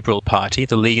party, the Liberal Party,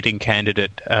 the leading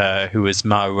candidate, who was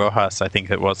Mar Rojas, I think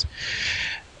it was,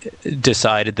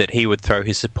 decided that he would throw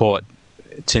his support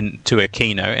to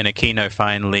Aquino, and Aquino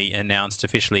finally announced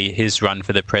officially his run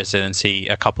for the presidency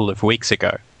a couple of weeks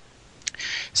ago.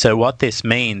 So what this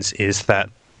means is that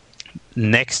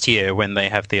next year, when they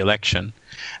have the election,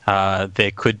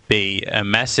 there could be a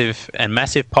massive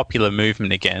popular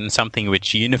movement again, something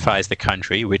which unifies the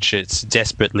country, which it's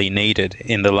desperately needed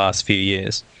in the last few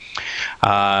years.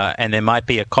 And there might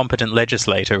be a competent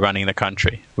legislator running the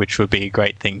country, which would be a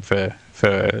great thing for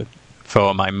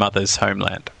my mother's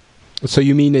homeland. So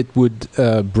you mean it would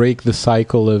break the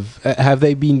cycle of... have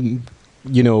they been,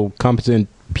 competent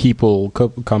people,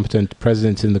 competent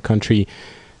presidents in the country,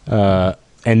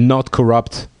 and not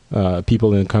corrupt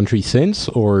people in the country since?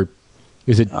 Or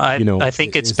is it, I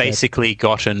think it's basically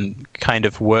gotten kind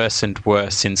of worse and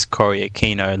worse since Cory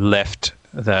Aquino left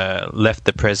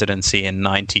the presidency in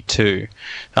 '92.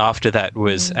 After that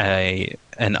was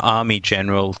an army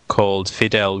general called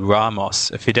Fidel Ramos.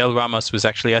 Fidel Ramos was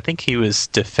actually, I think he was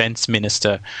defense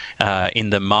minister in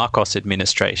the Marcos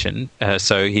administration,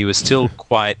 so he was still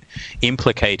quite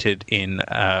implicated in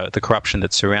the corruption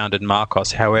that surrounded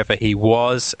Marcos. However, he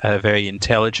was a very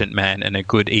intelligent man and a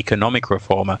good economic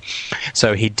reformer,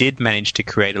 so he did manage to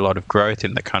create a lot of growth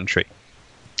in the country.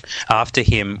 After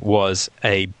him was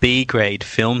a B-grade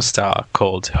film star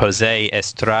called Jose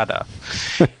Estrada.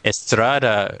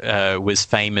 Estrada was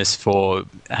famous for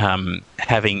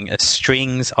having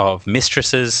strings of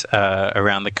mistresses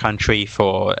around the country,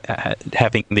 for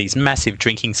having these massive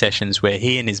drinking sessions where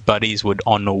he and his buddies would,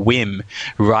 on a whim,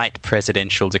 write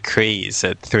presidential decrees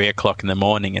at 3 o'clock in the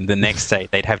morning, and the next day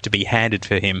they'd have to be handed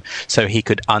to him so he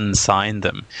could unsign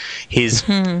them. His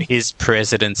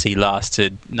presidency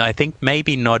lasted, I think,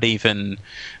 maybe not even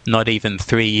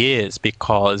 3 years,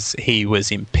 because he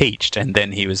was impeached and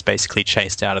then he was basically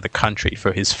chased out of the country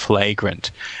for his flagrant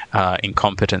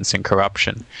incompetence and corruption.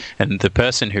 And the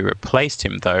person who replaced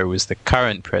him, though, was the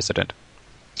current president,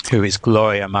 who is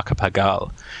Gloria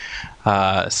Macapagal.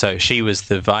 So she was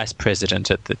the vice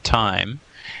president at the time,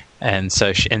 and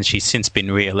she's since been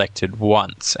re-elected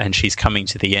once, and she's coming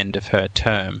to the end of her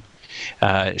term.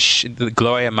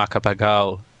 Gloria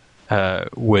Macapagal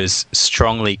was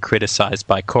strongly criticized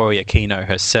by Cory Aquino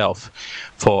herself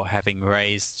for having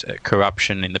raised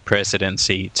corruption in the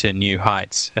presidency to new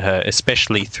heights,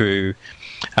 especially through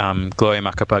Gloria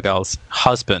Macapagal's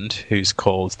husband, who's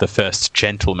called the First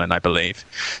Gentleman, I believe.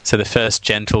 So the First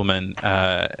Gentleman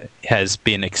has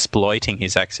been exploiting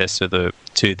his access to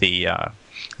the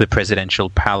presidential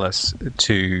palace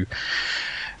to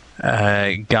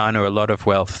garner a lot of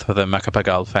wealth for the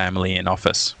Macapagal family in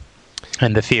office.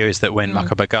 And the fear is that when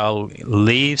Macapagal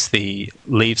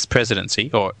leaves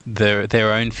presidency, or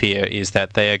their own fear is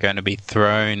that they are going to be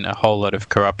thrown a whole lot of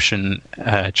corruption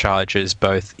charges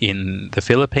both in the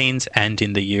Philippines and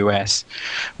in the US,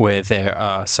 where there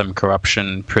are some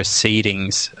corruption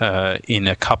proceedings in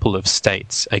a couple of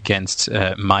states against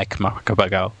Mike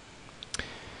Macapagal.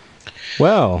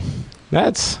 Well,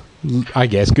 that's, I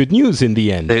guess, good news in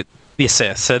the end. Yes,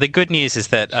 sir. So the good news is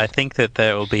that I think that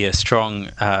there will be a strong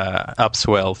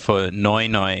upswell for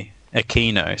Noynoy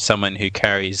Aquino, someone who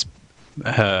carries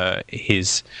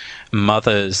his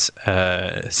mother's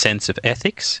sense of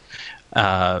ethics,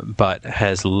 but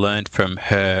has learned from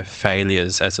her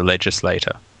failures as a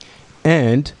legislator.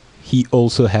 And he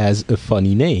also has a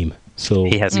funny name. So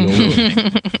he has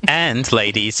and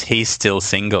ladies, he's still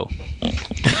single.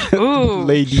 Ooh.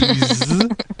 Ladies.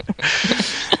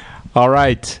 All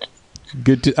right.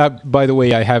 Good to, by the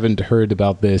way, I haven't heard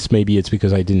about this. Maybe it's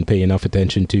because I didn't pay enough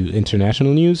attention to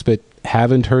international news, but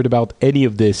haven't heard about any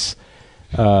of this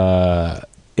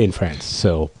in France.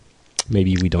 So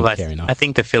maybe we don't care enough. I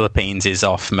think the Philippines is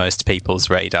off most people's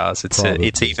radars.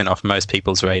 It's even off most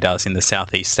people's radars in the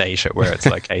Southeast Asia where it's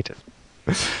located.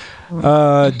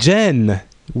 Jen,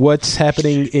 what's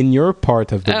happening in your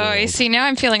part of the world? Oh, you see, now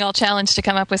I'm feeling all challenged to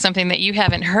come up with something that you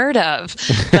haven't heard of.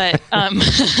 But,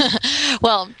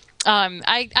 well...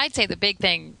 I'd say the big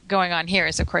thing going on here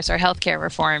is, of course, our healthcare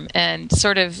reform. And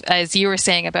sort of, as you were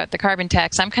saying about the carbon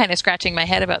tax, I'm kind of scratching my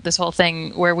head about this whole thing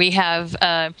where we have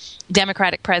a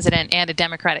Democratic president and a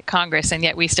Democratic Congress, and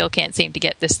yet we still can't seem to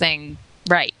get this thing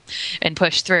right and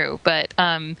push through. But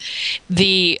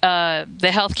the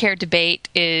healthcare debate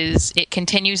it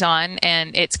continues on,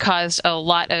 and it's caused a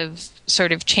lot of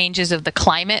sort of changes of the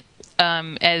climate,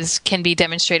 as can be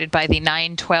demonstrated by the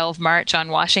 9/12 March on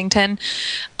Washington.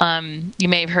 You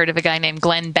may have heard of a guy named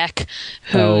Glenn Beck.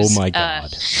 Who's, oh my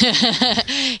God!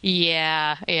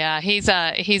 Yeah, he's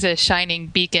a shining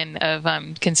beacon of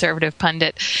conservative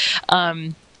pundit.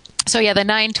 So yeah, the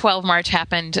 9/12 March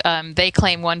happened. They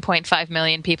claim 1.5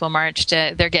 million people marched.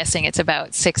 They're guessing it's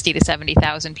about 60 to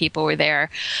 70,000 people were there.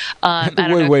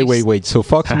 Wait. So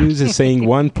Fox News is saying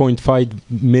 1.5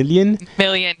 million?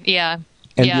 Million, yeah.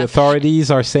 And the authorities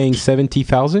are saying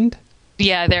 70,000?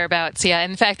 Yeah, thereabouts. Yeah.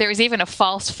 In fact, there was even a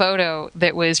false photo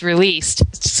that was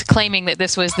released claiming that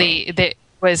this was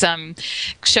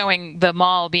showing the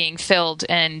mall being filled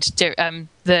and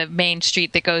the main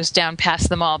street that goes down past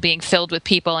the mall being filled with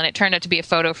people. And it turned out to be a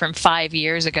photo from 5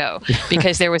 years ago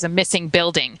because there was a missing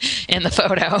building in the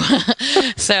photo.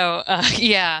 So,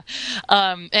 yeah.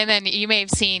 And then you may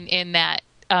have seen in that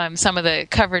some of the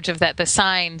coverage of that, the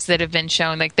signs that have been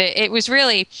shown, like it was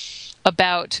really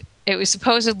about, it was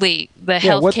supposedly the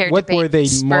healthcare what debate. What were they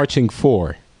marching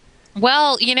for?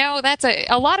 Well, that's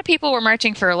a lot of people were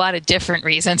marching for a lot of different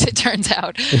reasons, it turns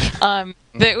out.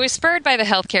 It was spurred by the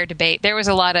healthcare debate. There was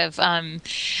a lot of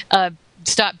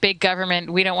stop big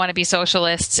government, we don't want to be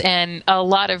socialists, and a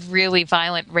lot of really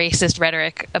violent racist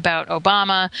rhetoric about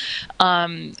Obama.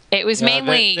 It was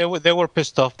mainly... They were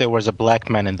pissed off there was a black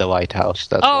man in the White House.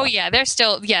 That's why. Yeah, they're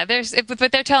still... Yeah,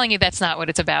 but they're telling you that's not what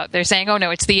it's about. They're saying, oh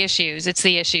no, it's the issues.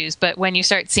 But when you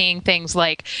start seeing things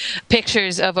like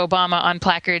pictures of Obama on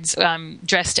placards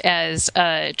dressed as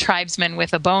a tribesman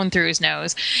with a bone through his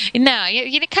nose, no,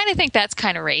 you kind of think that's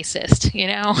kind of racist,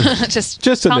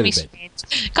 Just a call little me bit.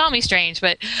 Strange. Call me strange.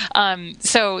 But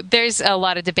so there's a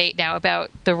lot of debate now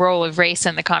about the role of race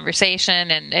in the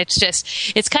conversation, and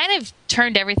it's kind of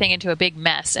turned everything into a big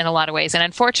mess in a lot of ways. And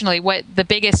unfortunately, what the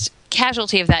biggest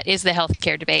casualty of that is the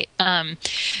healthcare debate.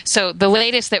 So the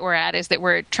latest that we're at is that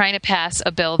we're trying to pass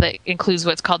a bill that includes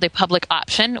what's called a public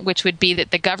option, which would be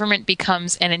that the government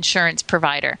becomes an insurance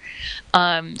provider,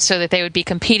 so that they would be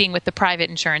competing with the private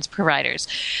insurance providers.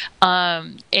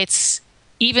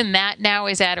 Even that now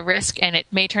is at a risk, and it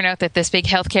may turn out that this big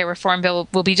healthcare reform bill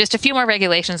will be just a few more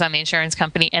regulations on the insurance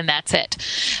company, and that's it.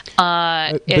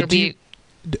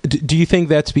 Do you think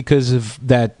that's because of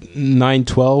that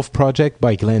 912 project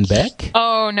by Glenn Beck?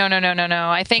 Oh, no.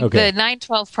 I think the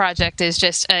 912 project is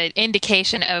just an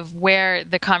indication of where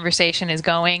the conversation is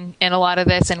going in a lot of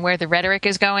this and where the rhetoric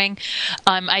is going.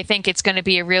 I think it's going to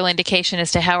be a real indication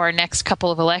as to how our next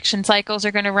couple of election cycles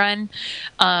are going to run.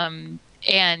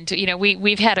 And,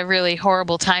 we've had a really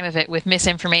horrible time of it with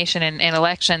misinformation in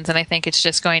elections, and I think it's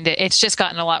just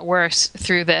gotten a lot worse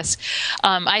through this.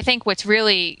 I think what's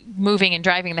really moving and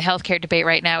driving the healthcare debate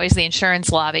right now is the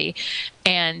insurance lobby,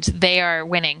 and they are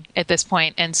winning at this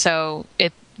point. And so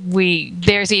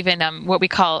there's even what we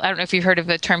call, I don't know if you've heard of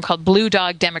a term called blue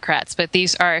dog Democrats, but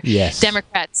these are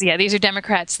Democrats. Yeah, these are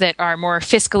Democrats that are more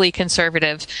fiscally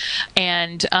conservative.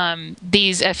 And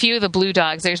a few of the blue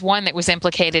dogs, there's one that was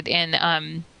implicated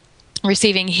in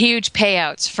receiving huge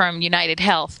payouts from United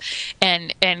Health,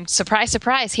 and surprise,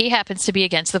 surprise, he happens to be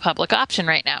against the public option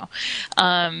right now.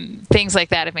 Things like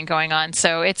that have been going on,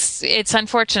 so it's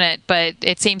unfortunate, but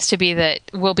it seems to be that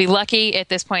we'll be lucky at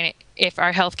this point if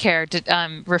our healthcare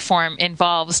reform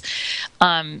involves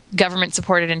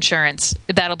government-supported insurance.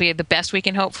 That'll be the best we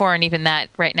can hope for, and even that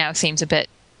right now seems a bit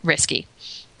risky.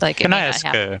 Can I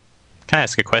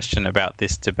ask a question about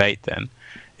this debate then?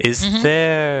 Is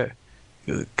there...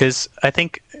 Because I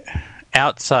think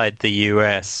outside the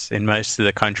US, in most of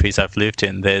the countries I've lived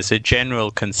in, there's a general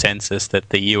consensus that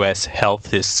the US health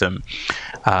system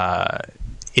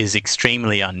is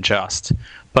extremely unjust.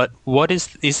 But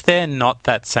is there not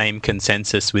that same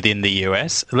consensus within the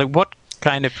US? Like, what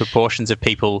kind of proportions of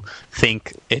people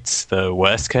think it's the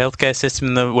worst healthcare system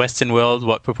in the Western world?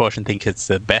 What proportion think it's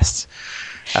the best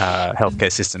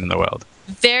healthcare system in the world?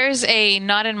 There's a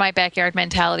not in my backyard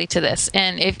mentality to this,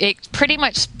 and it pretty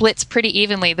much splits pretty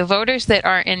evenly. The voters that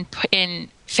are in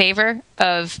favor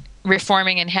of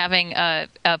reforming and having a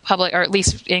public, or at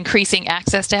least increasing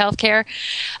access to healthcare,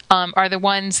 are the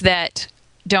ones that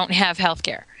don't have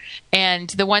healthcare. And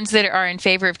the ones that are in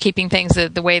favor of keeping things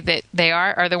the way that they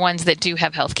are the ones that do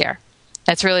have healthcare.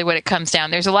 That's really what it comes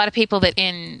down. There's a lot of people that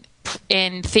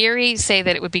in theory say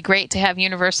that it would be great to have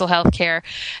universal health care.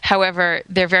 However,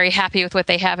 they're very happy with what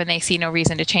they have and they see no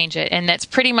reason to change it. And that's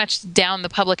pretty much down the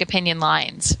public opinion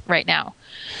lines right now.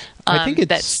 I think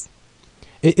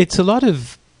it's a lot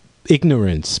of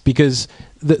ignorance, because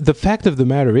the fact of the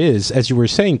matter is, as you were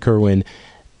saying, Kerwin,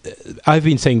 I've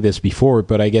been saying this before,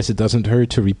 but I guess it doesn't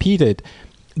hurt to repeat it.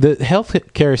 The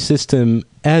healthcare system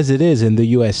as it is in the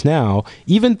U.S. now,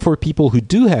 even for people who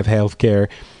do have healthcare,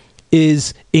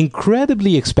 is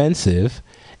incredibly expensive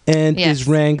and is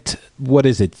ranked,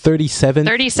 37?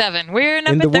 37. We're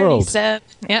number in the 37.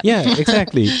 World. Yeah,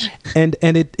 exactly. and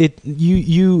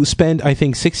you spend, I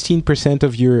think, 16%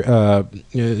 of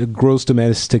your gross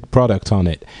domestic product on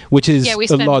it, which is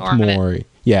a lot more.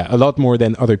 Yeah, a lot more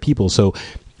than other people. So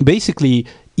basically,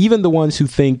 even the ones who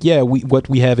think, what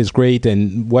we have is great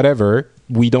and whatever,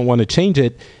 we don't want to change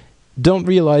it, don't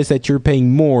realize that you're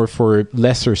paying more for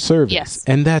lesser service. Yes.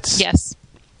 And that's... Yes.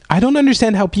 I don't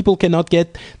understand how people cannot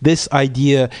get this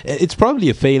idea. It's probably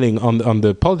a failing on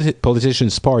the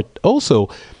politician's part also,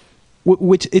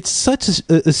 which it's such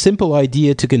a simple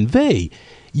idea to convey.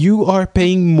 You are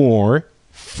paying more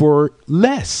for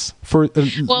less, for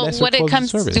lesser quality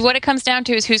service. What it comes down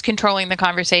to is who's controlling the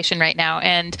conversation right now,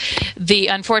 and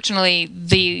unfortunately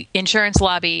the insurance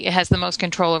lobby has the most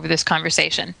control over this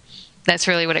conversation. That's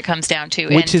really what it comes down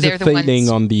to, which is a failing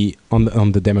on the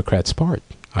Democrats' part,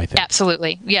 I think.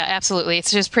 Absolutely. Yeah, absolutely.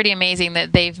 It's just pretty amazing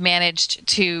that they've managed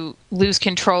to lose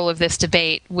control of this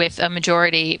debate with a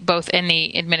majority both in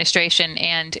the administration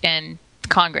and in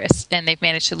Congress, and they've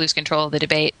managed to lose control of the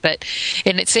debate.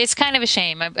 And it's kind of a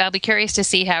shame. I'll be curious to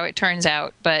see how it turns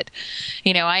out. But,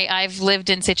 I've lived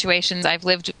in situations. I've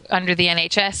lived under the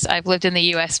NHS. I've lived in the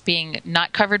U.S. being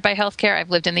not covered by healthcare. I've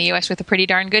lived in the U.S. with a pretty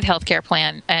darn good healthcare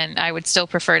plan, and I would still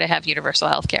prefer to have universal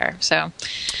healthcare. So,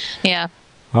 yeah.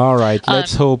 All right.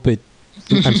 Let's hope it.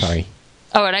 I'm sorry.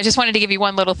 Oh, and I just wanted to give you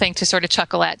one little thing to sort of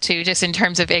chuckle at, too, just in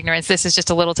terms of ignorance. This is just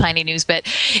a little tiny news, but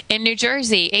in New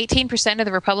Jersey, 18% of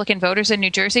the Republican voters in New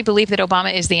Jersey believe that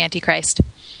Obama is the Antichrist.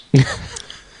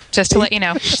 Just to let you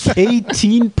know.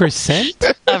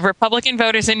 18% of Republican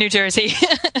voters in New Jersey.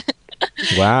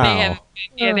 Wow.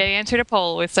 They answered a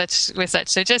poll with such.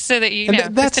 So just so that you know.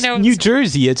 That's to know, New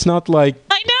Jersey. It's not like...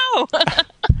 I know!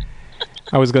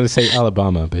 I was going to say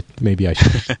Alabama, but maybe I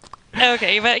should.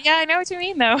 Okay, but yeah, I know what you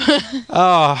mean, though.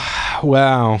 Oh,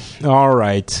 wow. All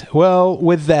right. Well,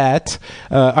 with that,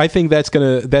 I think that's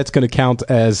gonna count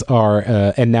as our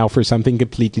and now for something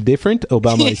completely different.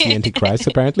 Obama is the Antichrist,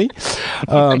 apparently,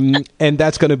 and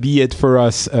that's gonna be it for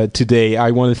us today.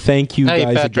 I want to thank you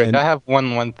guys Patrick, again. I have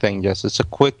one thing. Yes, it's a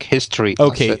quick history.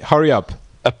 Okay, hurry up.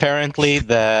 Apparently,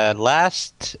 the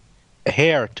last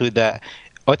heir to the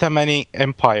Ottoman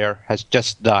Empire has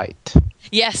just died.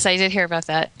 Yes, I did hear about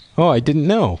that. Oh, I didn't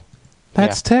know.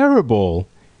 That's terrible.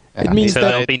 It means so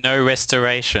that there'll be no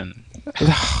restoration.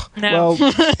 No.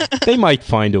 Well, they might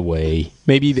find a way.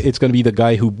 Maybe it's going to be the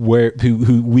guy who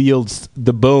wields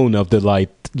the bone of the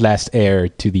last heir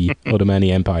to the Ottoman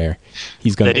Empire.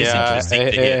 He's going to.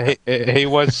 He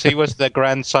was the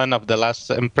grandson of the last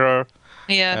emperor.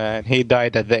 Yeah. And he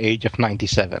died at the age of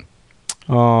 97.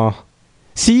 Oh.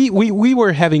 See, we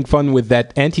were having fun with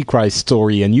that Antichrist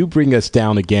story, and you bring us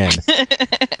down again.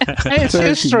 It's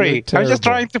history. I'm just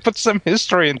trying to put some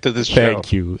history into this show.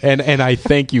 Thank you, and I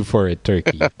thank you for it,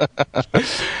 Turkey.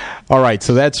 All right,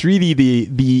 so that's really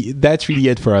that's really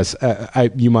it for us.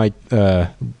 You might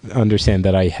understand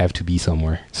that I have to be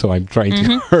somewhere, so I'm trying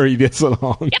to hurry this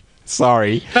along. Yep.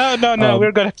 Sorry. No.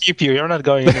 We're going to keep you. You're not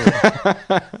going anywhere.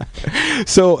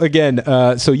 So again,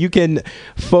 so you can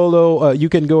follow, you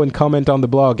can go and comment on the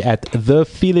blog at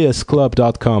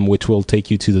thephileasclub.com, which will take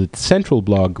you to the central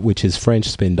blog, which is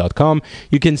frenchspin.com.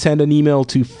 You can send an email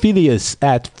to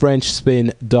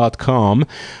phileas@frenchspin.com.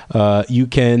 You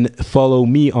can follow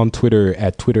me on Twitter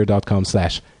at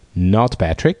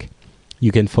twitter.com/notpatrick.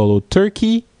 You can follow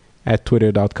Turkey at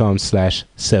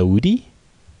twitter.com/Saudi,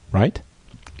 right?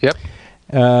 Yep.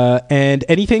 And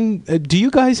anything, do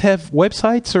you guys have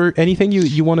websites or anything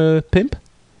you want to pimp?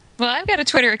 Well, I've got a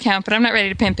Twitter account, but I'm not ready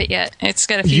to pimp it yet. It's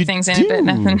got a few things in it, but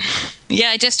nothing. Yeah,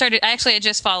 I just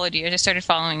followed you. I just started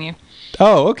following you.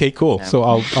 Oh, okay, cool. So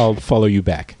I'll follow you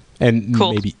back. And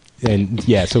cool.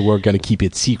 So we're going to keep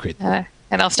it secret.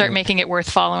 And I'll start making it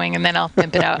worth following, and then I'll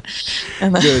pimp it out.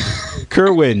 Good.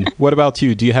 Kerwin, what about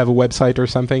you? Do you have a website or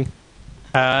something?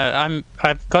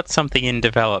 I've got something in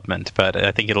development, but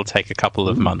I think it'll take a couple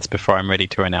of months before I'm ready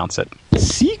to announce it.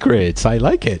 Secrets, I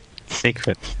like it.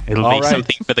 Secret. It'll be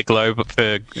something for the globe,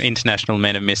 for international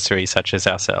men of mystery such as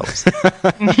ourselves.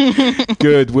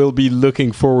 Good. We'll be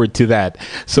looking forward to that.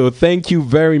 So thank you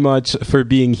very much for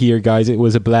being here, guys. It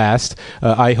was a blast.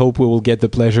 I hope we will get the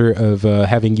pleasure of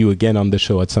having you again on the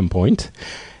show at some point.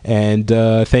 And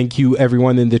thank you,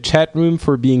 everyone in the chat room,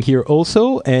 for being here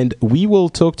also. And we will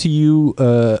talk to you,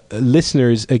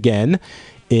 listeners, again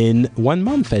in 1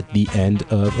 month at the end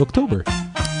of October.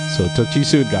 So talk to you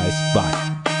soon, guys. Bye.